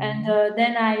 And Hmm.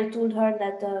 then I told her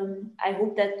that I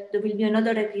hope that there will be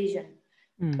another occasion.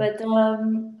 Hmm. But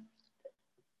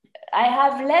I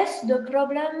have less the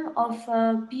problem of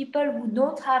people who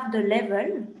don't have the level,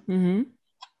 Mm-hmm.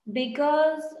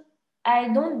 because I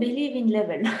don't believe in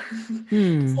level.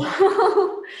 Hmm.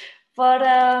 So for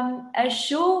a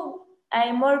show,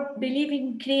 I more believe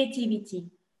in creativity.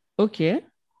 Okay.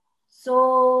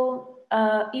 So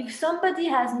if somebody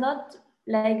has not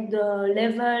like the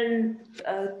level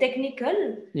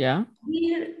technical, Yeah.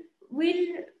 we'll we'll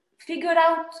figure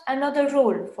out another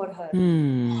role for her.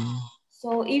 Hmm.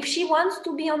 So if she wants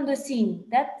to be on the scene,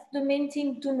 that's the main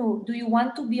thing to know. Do you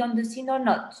want to be on the scene or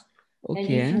not? And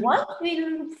if you Okay. want,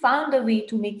 we'll find a way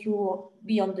to make you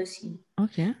be on the scene.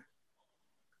 Okay.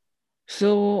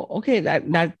 So okay,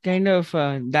 that kind of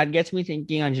that gets me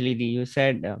thinking, Anjali. You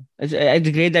said it's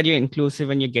great that you're inclusive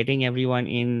and you're getting everyone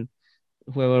in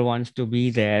whoever wants to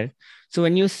be there. So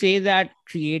when you say that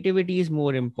creativity is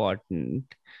more important,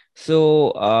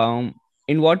 so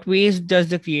in what ways does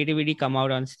the creativity come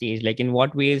out on stage? Like in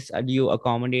what ways do you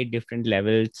accommodate different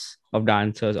levels of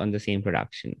dancers on the same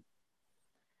production?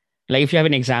 Like if you have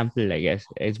an example, I guess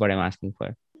is what I'm asking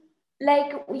for.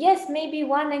 Like, yes, maybe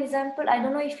one example, I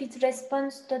don't know if it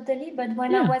responds totally, but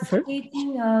when I Yeah, was sure.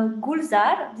 creating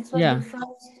Gulzar, this was the Yeah.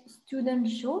 first student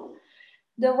show,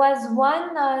 there was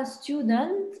one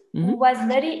student Mm-hmm. who was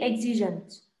very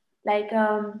exigent, like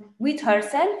with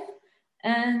herself,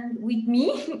 and with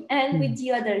me and Hmm. with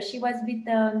the other. She was with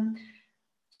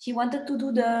she wanted to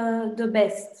do the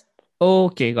best,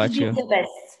 Okay, to got give you. the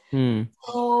best. Hmm.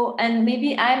 So, and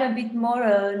maybe I'm a bit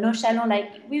more nonchalant,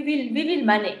 like we will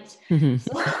manage.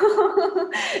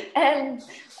 So and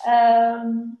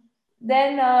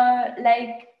then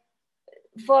like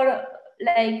for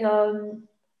like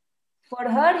for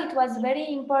her it was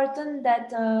very important that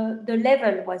the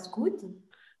level was good.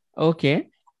 Okay.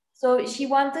 So she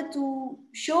wanted to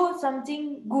show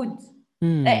something good.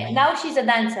 Hmm. Now she's a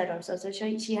dancer also, so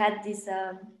she had this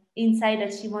insight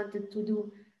that she wanted to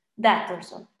do that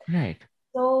also. Right.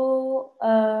 So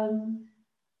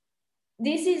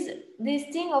this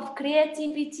thing of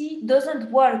creativity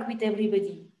doesn't work with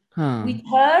everybody. Huh. With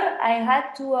her, I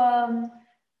had to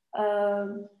uh,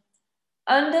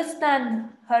 understand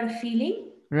her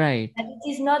feeling, Right. and it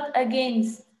is not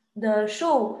against the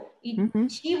show. Mm-hmm.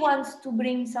 She wants to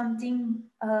bring something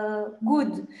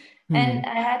good, Hmm. and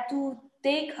I had to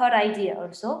take her idea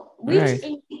also, which Right.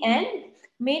 in the end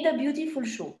made a beautiful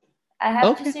show. I have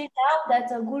to Okay. say now that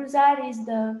Gulzar is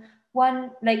the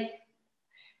one, like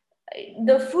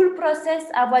the full process.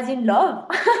 I was in love,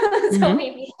 so Mm-hmm.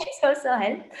 maybe it also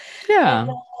helped. And Yeah.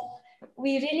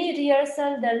 we really rehearsed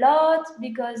a lot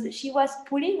because she was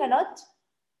pulling a lot,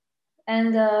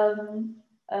 and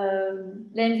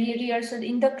then we rehearsed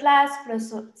in the class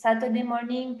plus Saturday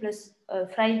morning plus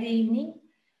Friday evening,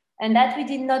 and that we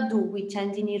did not do with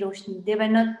Chandini Roshni. They were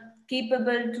not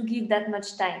capable to give that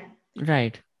much time.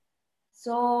 Right.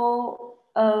 So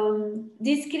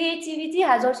this creativity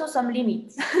has also some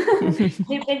limits,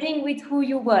 depending with who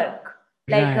you work.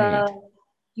 Like Right.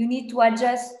 you need to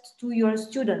adjust to your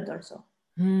student also.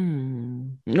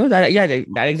 Hmm. No, that yeah,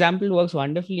 that example works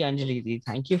wonderfully, Anjali.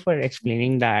 Thank you for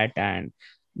explaining that, and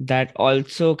that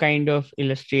also kind of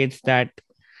illustrates that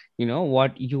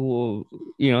what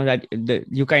that the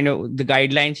you kind of the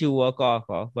guidelines you work off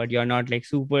of, but you're not like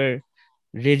super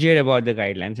rigid about the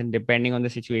guidelines, and depending on the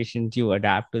situations, you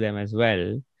adapt to them as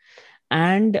well.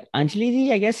 And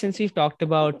Anjali, I guess since we've talked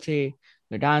about, say,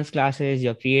 your dance classes,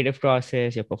 your creative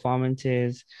process, your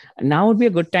performances, now would be a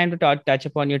good time to touch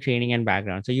upon your training and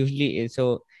background. So usually,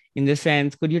 so in this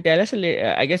sense, could you tell us a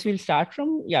little? I guess we'll start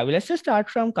from, yeah, well, let's just start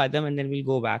from Kadam and then we'll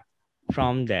go back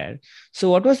from there. So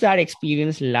what was that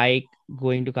experience like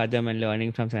going to Kadam and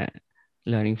learning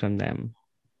from them?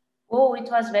 Oh, it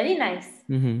was very nice.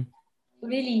 Mm-hmm.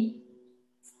 Really.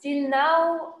 Still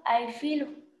now, I feel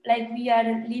like we are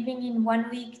living in 1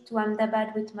 week to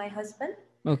Ahmedabad with my husband.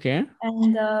 Okay.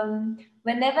 And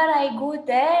whenever I go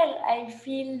there, I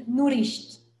feel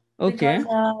nourished because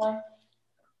Okay.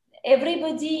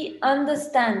 everybody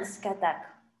understands Kathak.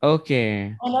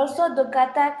 Okay. And also the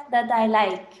Kathak that I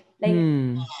like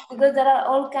Hmm. because there are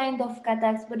all kind of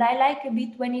Kathaks, but I like a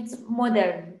bit when it's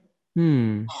modern.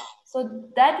 Hmm. So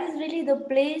that is really the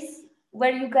place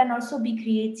where you can also be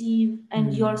creative and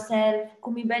Hmm. yourself.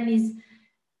 Kumiben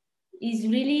is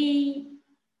really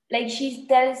like she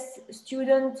tells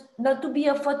students not to be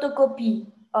a photocopy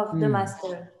of the Hmm.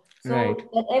 master. Right. So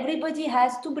that everybody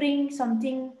has to bring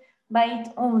something by its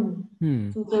own Hmm.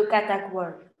 to the Kathak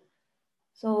world.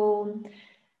 So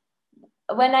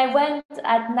when I went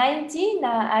at 19,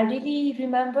 I really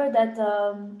remember that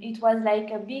it was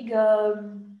like a big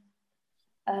um,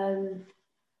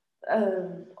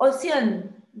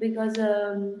 ocean because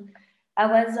I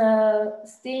was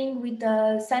staying with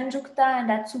Sanjukta and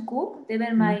Atsuko. They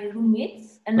were Hmm. my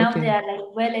roommates, and now they Okay. are like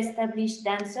well-established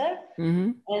dancer.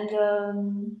 Mm-hmm. And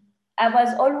I was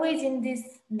always in this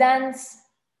dance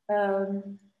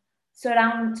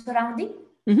surrounding,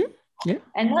 Mm-hmm. Yeah.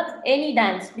 and not any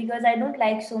dance because I don't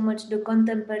like so much the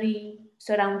contemporary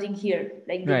surrounding here.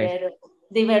 Like Right.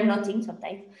 they were nothing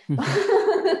sometimes,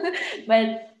 Mm-hmm. but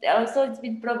also it's a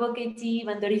bit provocative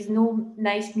and there is no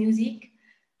nice music.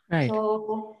 Right.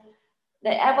 So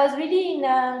I was really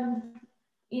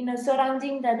in a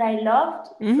surrounding that I loved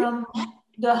Mm-hmm. from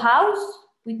the house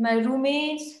with my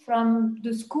roommates from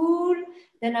the school.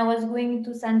 Then I was going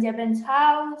to Sandhya Ben's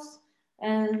house,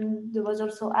 and there was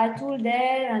also Atul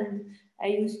there, and I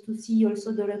used to see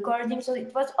also the recording. So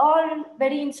it was all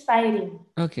very inspiring.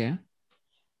 Okay.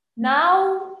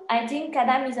 Now I think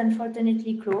Kadam is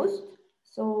unfortunately closed,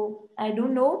 so I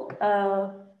don't know.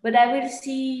 But I will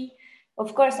see.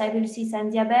 Of course, I will see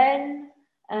Sandhya Ben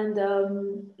and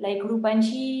like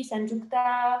Rupanshi,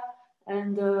 Sanjukta,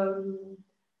 and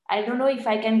I don't know if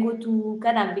I can go to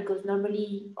Kadam because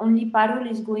normally only Parul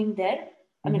is going there.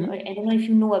 I mean, Mm-hmm. I don't know if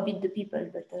you know a bit the people,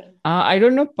 but I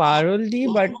don't know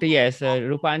Paruldi, but yes,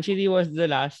 Rupanchidi was the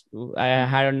last I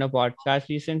had on a podcast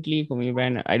recently. Kumi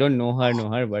Ben, I don't know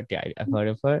her, but yeah, I've heard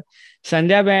of her.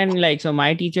 Sandhya Ben, like, so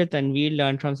my teacher Tanveer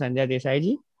learned from Sandhya Desai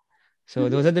ji. So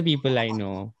those are Mhm. the people I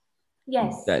know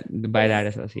Yes, that by that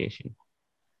yes. association.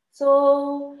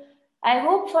 So I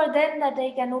hope for them that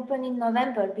they can open in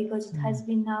November because it has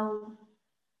been now,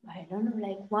 I don't know,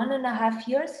 like 1.5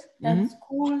 years that Mm-hmm.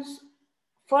 schools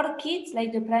for kids,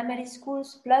 like the primary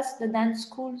schools plus the dance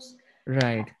schools,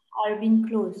 Right, are being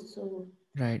closed. So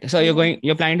right. So they,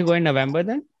 you're planning to go in November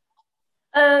then?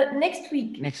 next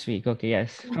week, Next week. Okay,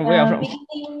 yes. From where? From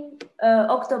beginning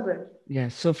October.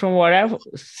 Yes. So from what I've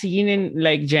seen in,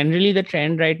 like, generally the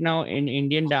trend right now in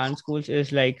Indian dance schools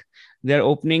is like they're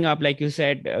opening up, like you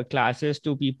said, classes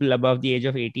to people above the age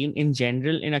of 18 in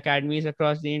general in academies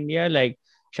across the India. Like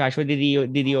Shashwat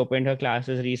Didi opened her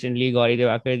classes recently. Gauri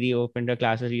Devakar Didi opened her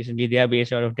classes recently. They are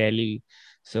based out of Delhi.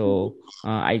 So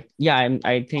I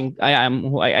think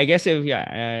I guess if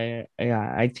yeah,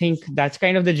 I think that's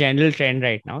kind of the general trend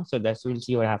right now. So that's, we'll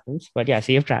see what happens. But yeah,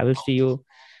 safe travels to you,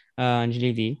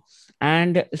 Anjali Di.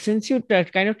 And since you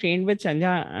kind of trained with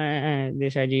Sandhya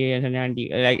Desai ji and Sandhya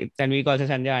Auntie, like Tanvi calls her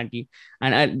Sandhya Auntie,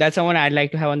 and that's someone I'd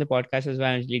like to have on the podcast as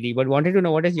well, Anjali Di. But wanted to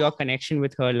know, what is your connection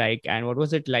with her like, and what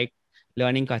was it like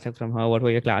learning Kathak from her? What were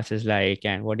your classes like,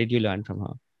 and what did you learn from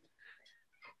her?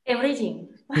 Everything.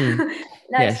 Hmm.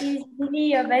 Now Yes. she's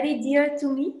really very dear to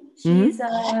me. Mm-hmm. She's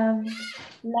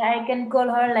I can call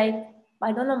her like,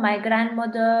 I don't know, my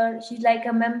grandmother. She's like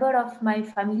a member of my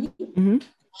family, Mm-hmm.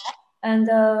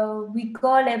 and we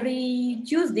call every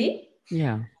Tuesday.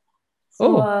 Yeah.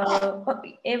 So Oh.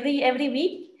 every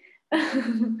week.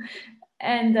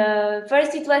 And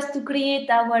first it was to create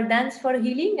our dance for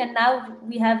healing, and now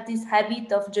we have this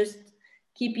habit of just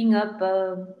keeping up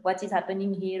what is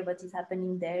happening here, what is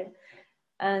happening there.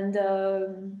 And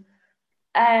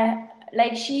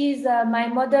like she's my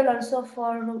model also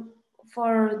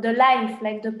for the life,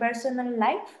 like the personal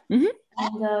life. Mm-hmm.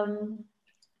 And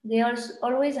they also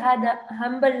always had a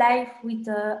humble life with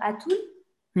Atul,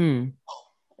 Hmm.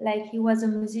 like he was a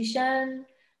musician.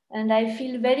 And I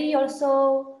feel very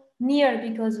also near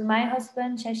because my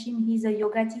husband Shashin, he's a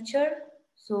yoga teacher.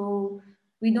 So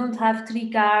we don't have three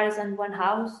cars and one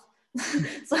house.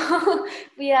 So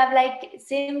we have like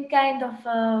same kind of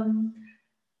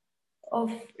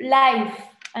life.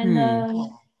 And Hmm.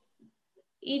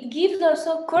 it gives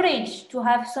also courage to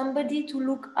have somebody to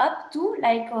look up to,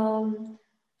 like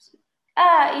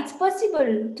it's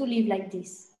possible to live like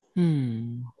this.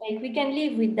 Hmm. Like we can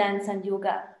live with dance and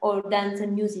yoga or dance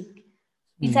and music.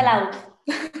 It's Hmm. allowed.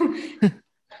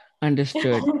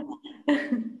 Understood.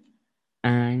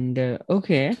 And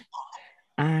okay.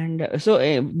 And so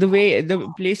the way the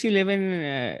place you live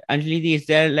in, Anjali, is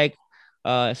there like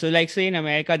so like say in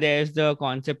America there's the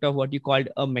concept of what you called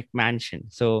a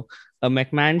McMansion. So a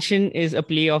McMansion is a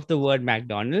play of the word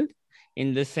McDonald,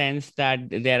 in the sense that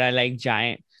there are like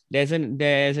giant, there's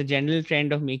a general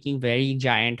trend of making very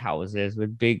giant houses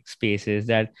with big spaces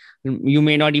that you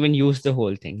may not even use the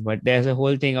whole thing, but there's a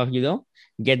whole thing of,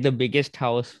 get the biggest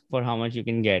house for how much you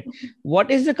can get. What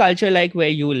is the culture like where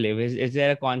you live? Is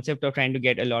there a concept of trying to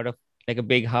get a lot of, like, a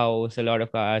big house, a lot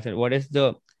of cars, and what is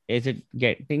the, is it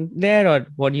getting there, or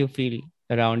what do you feel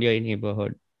around your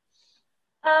neighborhood?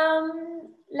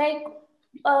 Like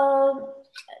uh,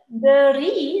 there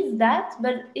is that,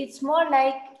 but it's more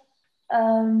like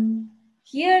um,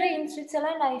 here in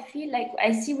Switzerland. I feel like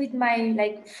I see with my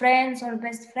like friends or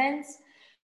best friends,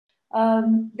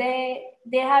 they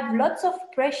have lots of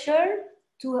pressure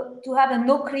to have a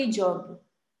nokri job,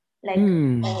 like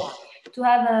Hmm. to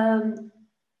have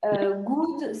a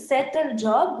good settled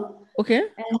job Okay.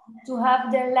 and to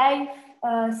have their life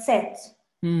set.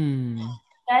 Hmm.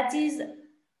 That is,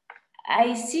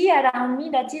 I see around me,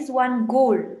 that is one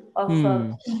goal of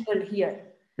Hmm. people here.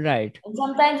 Right. And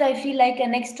sometimes I feel like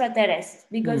an extraterrestrial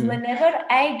because Hmm. whenever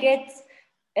I get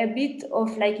a bit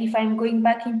of like, if I'm going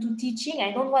back into teaching,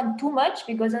 I don't want too much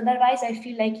because otherwise I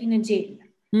feel like in a jail.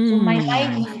 So my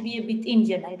mind Hmm. must be a bit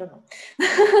Indian, I don't know.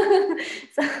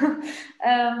 So,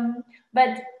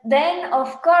 but then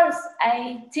of course,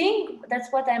 I think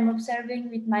that's what I'm observing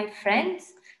with my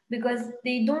friends because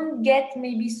they don't get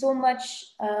maybe so much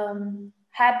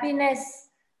happiness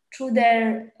through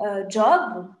their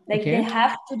job, like they Okay.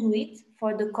 have to do it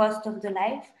for the cost of the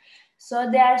life. So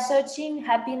they are searching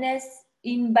happiness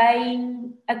in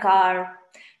buying a car,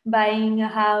 buying a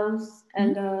house. Mhm.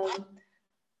 And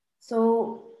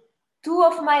so two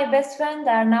of my best friends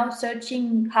are now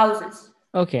searching houses.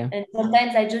 Okay. And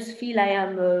sometimes I just feel I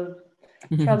am.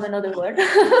 from another world.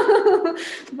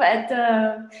 But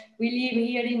we live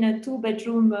here in a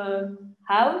two-bedroom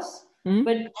house, Mhm.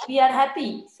 but we are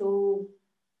happy. So,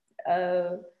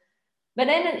 but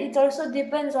then it also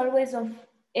depends always of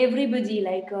everybody.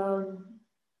 Like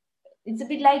it's a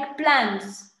bit like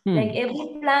plants. Like Hmm. every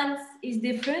plant is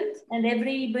different, and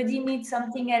everybody needs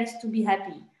something else to be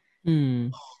happy. Hmm.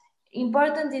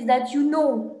 Important is that you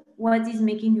know what is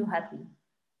making you happy.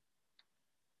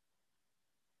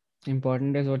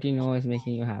 Important is what you know is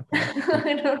making you happy.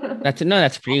 I don't know. That's no,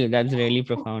 that's pretty. That's really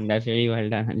profound. That's really well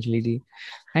done, Anjali ji.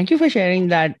 Thank you for sharing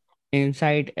that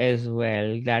insight as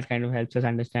well. That kind of helps us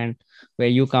understand where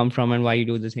you come from and why you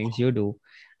do the things you do.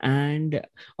 And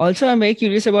also, I'm very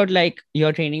curious about like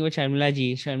your training with Sharmila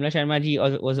ji. Sharmila Sharma ji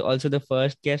was also the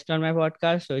first guest on my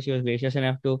podcast, so she was gracious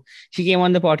enough to. She came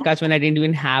on the podcast when I didn't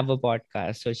even have a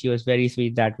podcast, so she was very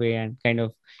sweet that way and kind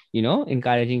of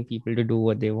encouraging people to do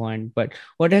what they want. But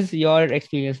what has your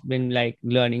experience been like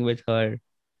learning with her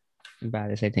in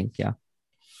Paris? I think, yeah.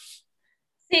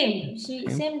 Same. She Same.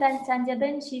 same than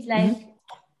Sanjaben. She's Mm-hmm. like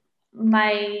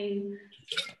my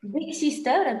big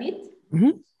sister a bit,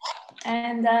 Mm-hmm.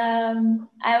 and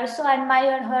I also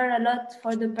admire her a lot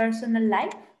for the personal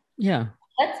life. Yeah.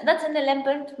 That's an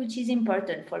element which is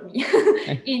important for me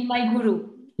I- in my guru.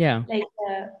 yeah. Like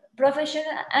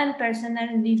professional and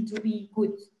personal need to be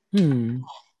good. Hmm.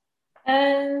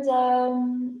 And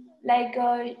like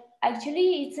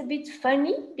actually, it's a bit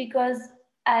funny because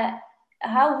uh,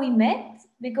 how we met.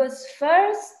 Because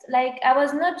first, like I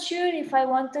was not sure if I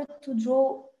wanted to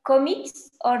draw comics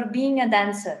or being a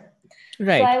dancer. So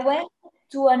Right. I went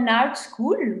to an art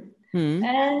school Hmm.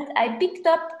 and I picked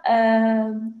up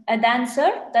a dancer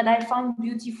that I found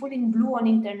beautiful in blue on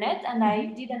internet, and I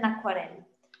Mm-hmm. did an aquarelle.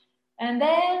 And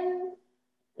then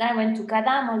I went to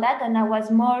Kadam, all that, and I was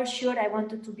more sure I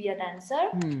wanted to be a dancer.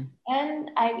 Hmm.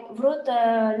 And I wrote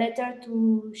a letter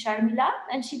to Sharmila,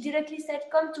 and she directly said,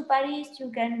 "Come to Paris, you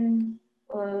can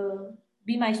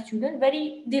be my student."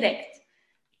 Very direct.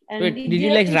 And Wait, it did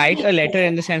you like directly write a clicked. letter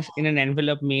in the sense in an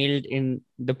envelope mailed in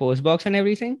the post box and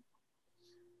everything?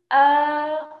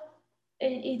 Uh,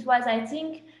 it was, I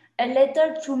think, a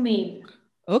letter through mail.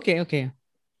 Okay, okay.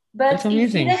 That's But it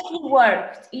amazing. directly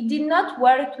worked. It did not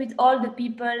work with all the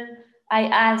people I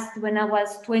asked when I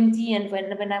was 20 and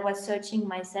when I was searching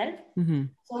myself. Mm-hmm.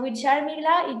 So with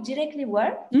Sharmila, it directly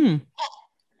worked. Hmm.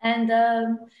 And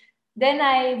then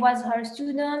I was her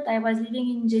student. I was living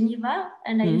in Geneva,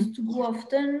 and I Hmm. used to go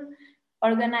often,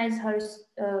 organize her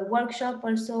workshop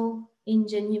also in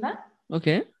Geneva.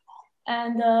 Okay.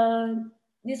 And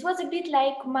this was a bit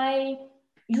like my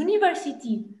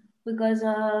university because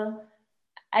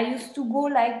I used to go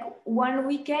like one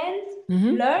weekend,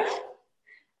 Mm-hmm. learn,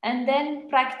 and then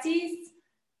practice.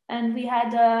 And we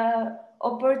had a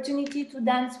opportunity to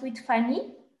dance with Fanny,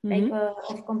 like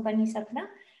Mm-hmm. of company Sapna.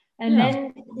 And Yeah.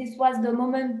 then this was the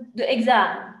moment, the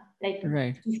exam, like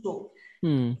Right. to show.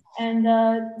 Hmm. And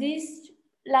this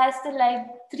lasted like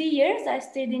 3 years. I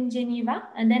stayed in Geneva,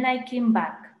 and then I came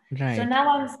back. So Right. now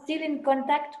I'm still in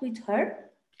contact with her,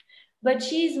 but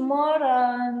she's more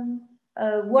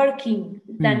working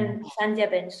Hmm. than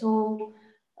Sandiaben. So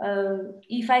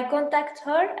if I contact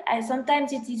her, I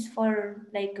sometimes it is for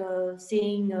like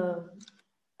saying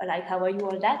like how are you,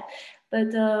 all that,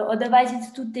 but otherwise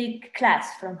it's to take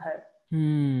class from her.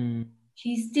 Hmm.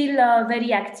 She's still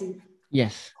very active.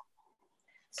 Yes.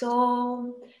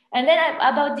 So, and then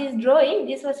about this drawing,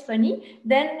 this was funny.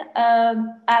 Then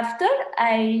after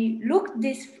I looked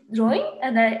this drawing,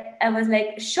 and I was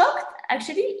like shocked.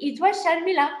 Actually, it was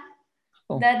Sharmila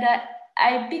Oh, that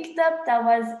I picked up. I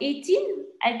was 18.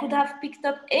 I could have picked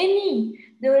up any.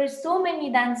 There were so many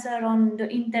dancers on the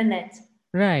internet.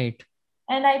 right.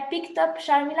 And I picked up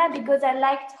Sharmila because I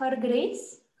liked her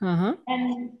grace. Uh-huh.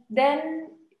 And then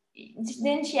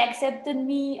she accepted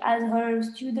me as her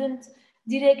student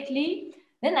directly.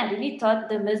 Then I really thought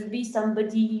there must be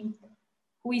somebody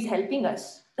who is helping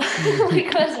us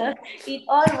because it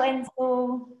all went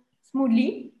so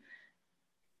smoothly.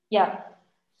 Yeah.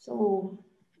 So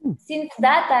since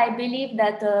that, I believe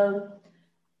that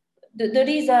there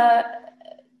is a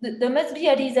there must be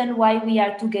a reason why we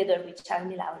are together with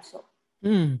Sharmila also.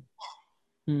 Hmm.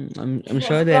 Hmm. I'm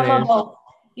sure there From is, above.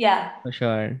 Yeah. for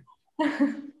sure.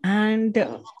 And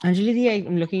Anjali,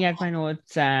 I'm looking at my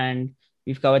notes and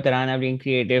we've covered Tarana being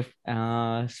creative,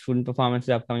 student performances,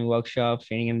 upcoming workshops,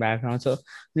 training and background. So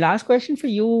last question for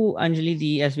you, Anjali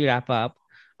Di, as we wrap up.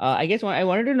 I guess I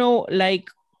wanted to know like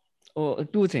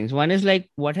two things. One is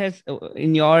like, what has,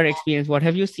 in your experience, what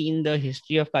have you seen the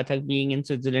history of Kathak being in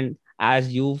Switzerland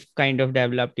as you've kind of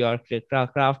developed your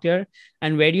craft here,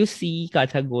 and where do you see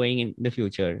Kathak going in the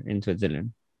future in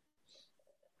Switzerland?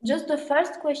 Just the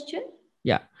first question.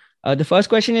 Yeah. The first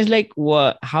question is like,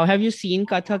 how have you seen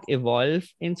Kathak evolve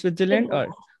in Switzerland,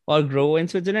 or grow in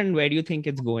Switzerland? And where do you think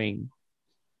it's going?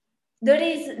 There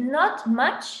is not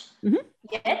much Hmm.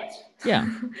 yet. Yeah.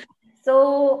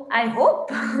 So I hope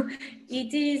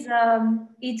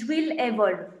it will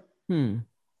evolve. Hmm.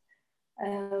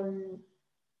 Um,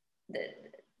 th-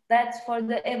 that's for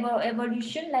the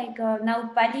evolution. Like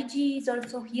now, Paliji is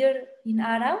also here in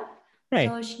Aarau. Right.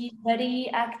 So she's very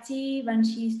active and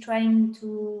she's trying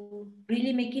to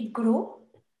really make it grow.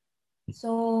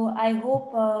 So I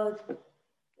hope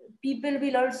people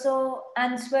will also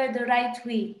answer the right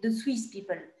way, the Swiss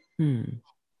people. Hmm.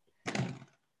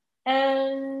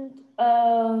 And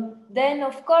then,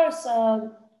 of course,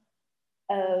 um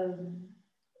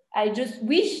I just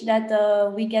wish that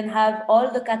we can have all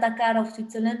the katakar of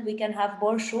Switzerland. We can have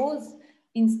more shows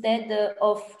instead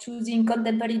of choosing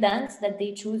contemporary dance that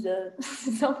they choose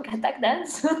some katak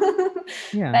dance.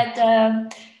 Yeah.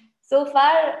 But so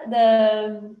far,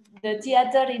 the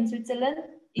theater in Switzerland,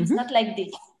 it's Hmm. not like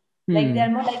this. Like Hmm. they're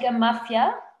more like a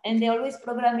mafia, and they always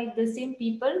program it the same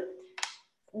people,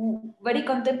 very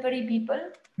contemporary people,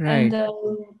 and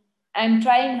Right. I'm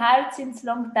trying hard since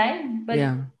long time, but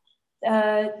Yeah.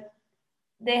 uh,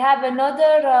 they have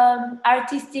another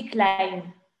artistic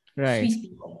line, Swiss Right.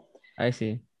 people. I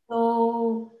see.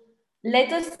 So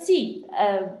let us see.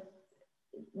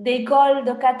 They call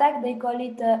the Katak, they call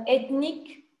it ethnic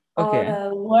or Okay.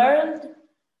 world.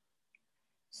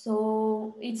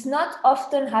 So it's not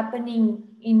often happening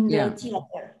in the Yeah.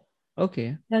 theater.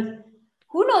 Okay. But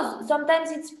who knows?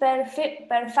 Sometimes it's per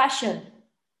fashion.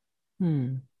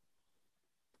 Hmm.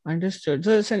 Understood.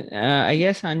 So, I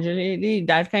guess Anjali,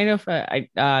 that kind of,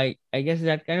 I guess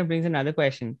that kind of brings another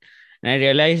question. And I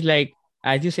realized, like,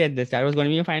 as you said this, that was going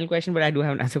to be a final question, but I do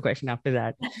have another question after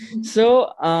that.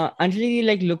 So, Anjali,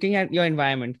 like, looking at your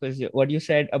environment, because what you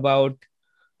said about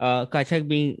Kathak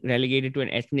being relegated to an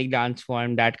ethnic dance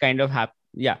form, that kind of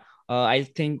yeah. I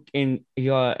think in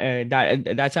your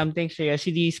that's something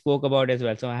Shreyasi spoke about as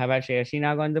well. So I have had Shreyasi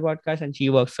Nag on the podcast, and she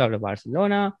works out of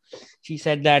Barcelona. She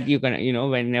said that you can,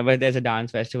 whenever there's a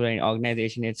dance festival in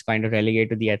organization, it's kind of relegated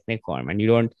to the ethnic form, and you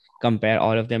don't compare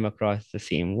all of them across the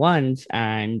same ones.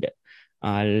 And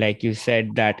like you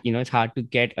said, that it's hard to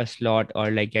get a slot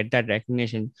or like get that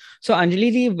recognition. So,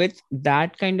 Anjali ji, with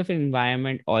that kind of an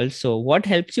environment, also, what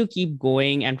helps you keep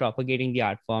going and propagating the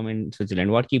art form in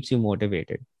Switzerland? What keeps you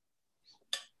motivated?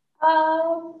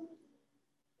 Um,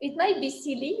 it might be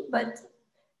silly, but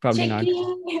Probably not.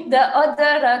 checking the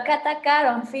other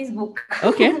katakar on Facebook.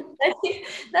 Okay,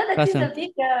 That is a awesome.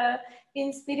 big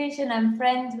inspiration. I'm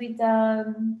friends with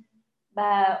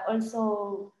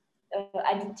also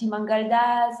Aditi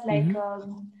Mangaldas, like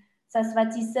Mm-hmm.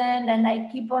 Saswati Sen, and I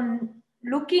keep on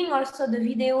looking also the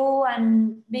video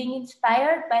and being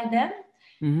inspired by them.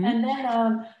 Mm-hmm. And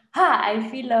then, I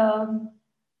feel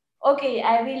okay.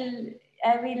 I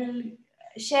will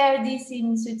share this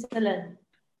in Switzerland,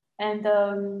 and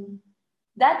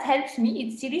that helps me.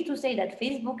 It's silly to say that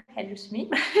Facebook helps me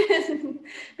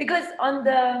because on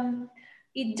the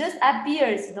it just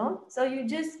appears, so you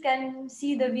just can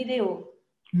see the video.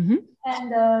 Mm-hmm.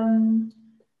 And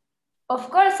of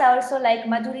course, I also like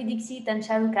Madhuri Dixit and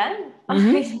Shah Rukh Khan on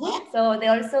Mm-hmm. Facebook, so they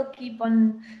also keep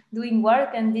on doing work,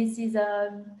 and this is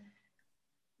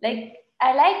like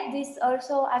I like these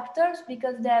also actors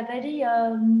because they are very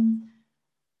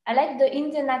I like the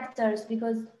Indian actors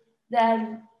because they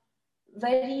are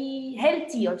very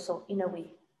healthy also in a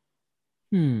way,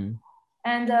 Hmm.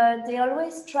 and they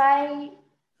always try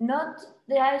not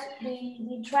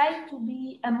they try to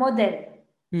be a model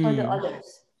for the Hmm.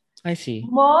 others I see.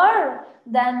 more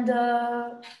than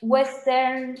the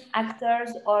Western actors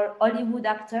or Hollywood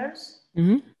actors.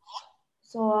 Mm-hmm.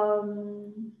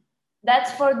 So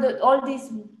that's for the all these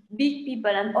big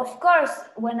people, and of course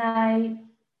when I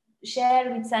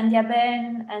share with Sandhya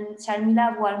Ben and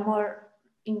Sharmila, who are more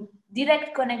in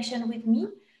direct connection with me,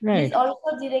 this Right.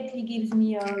 also directly gives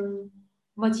me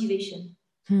motivation.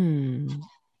 Hmm.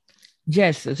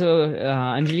 Yes. So,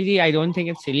 Anjali, I don't think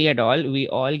it's silly at all. We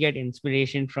all get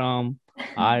inspiration from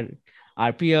our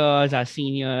our peers, our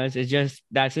seniors. It's just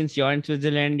that since you're in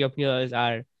Switzerland, your peers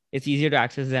are. It's easier to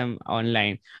access them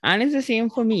online, and it's the same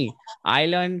for me. I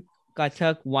learned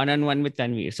Kathak one on one with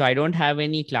Tanvir, so I don't have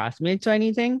any classmates or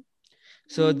anything.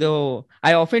 So Mm. though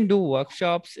I often do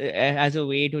workshops as a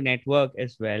way to network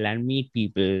as well and meet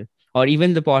people, or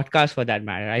even the podcast for that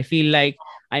matter. I feel like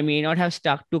I may not have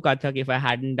stuck to Kathak if I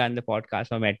hadn't done the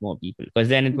podcast or met more people, because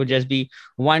then it would just be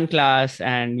one class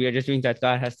and we are just doing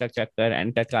Tatkar Hastak Chakkar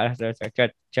and Tatkar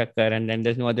Hastak Chakkar, and then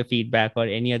there's no other feedback or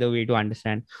any other way to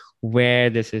understand where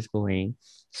this is going.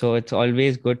 So it's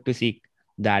always good to seek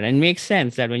that, and makes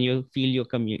sense that when you feel you're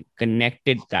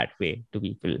connected that way to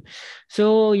people.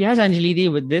 So yes, Anjali Di,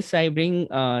 with this I bring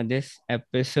this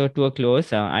episode to a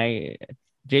close. I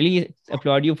really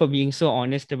applaud you for being so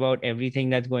honest about everything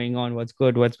that's going on, what's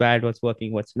good, what's bad, what's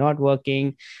working, what's not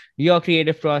working, your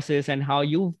creative process, and how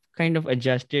you've kind of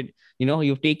adjusted.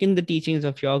 You've taken the teachings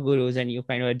of your gurus and you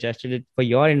kind of adjusted it for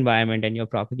your environment and you're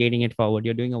propagating it forward.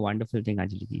 You're doing a wonderful thing,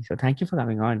 Anjali. So thank you for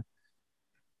coming on.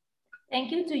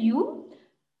 Thank you to you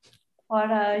for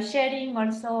sharing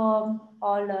also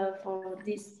all for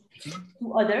these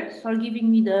two others for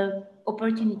giving me the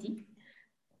opportunity.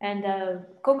 And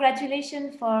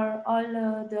congratulations for all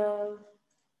the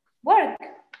work.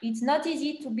 It's not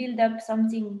easy to build up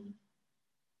something.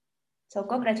 So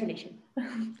congratulations.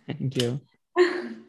 Thank you.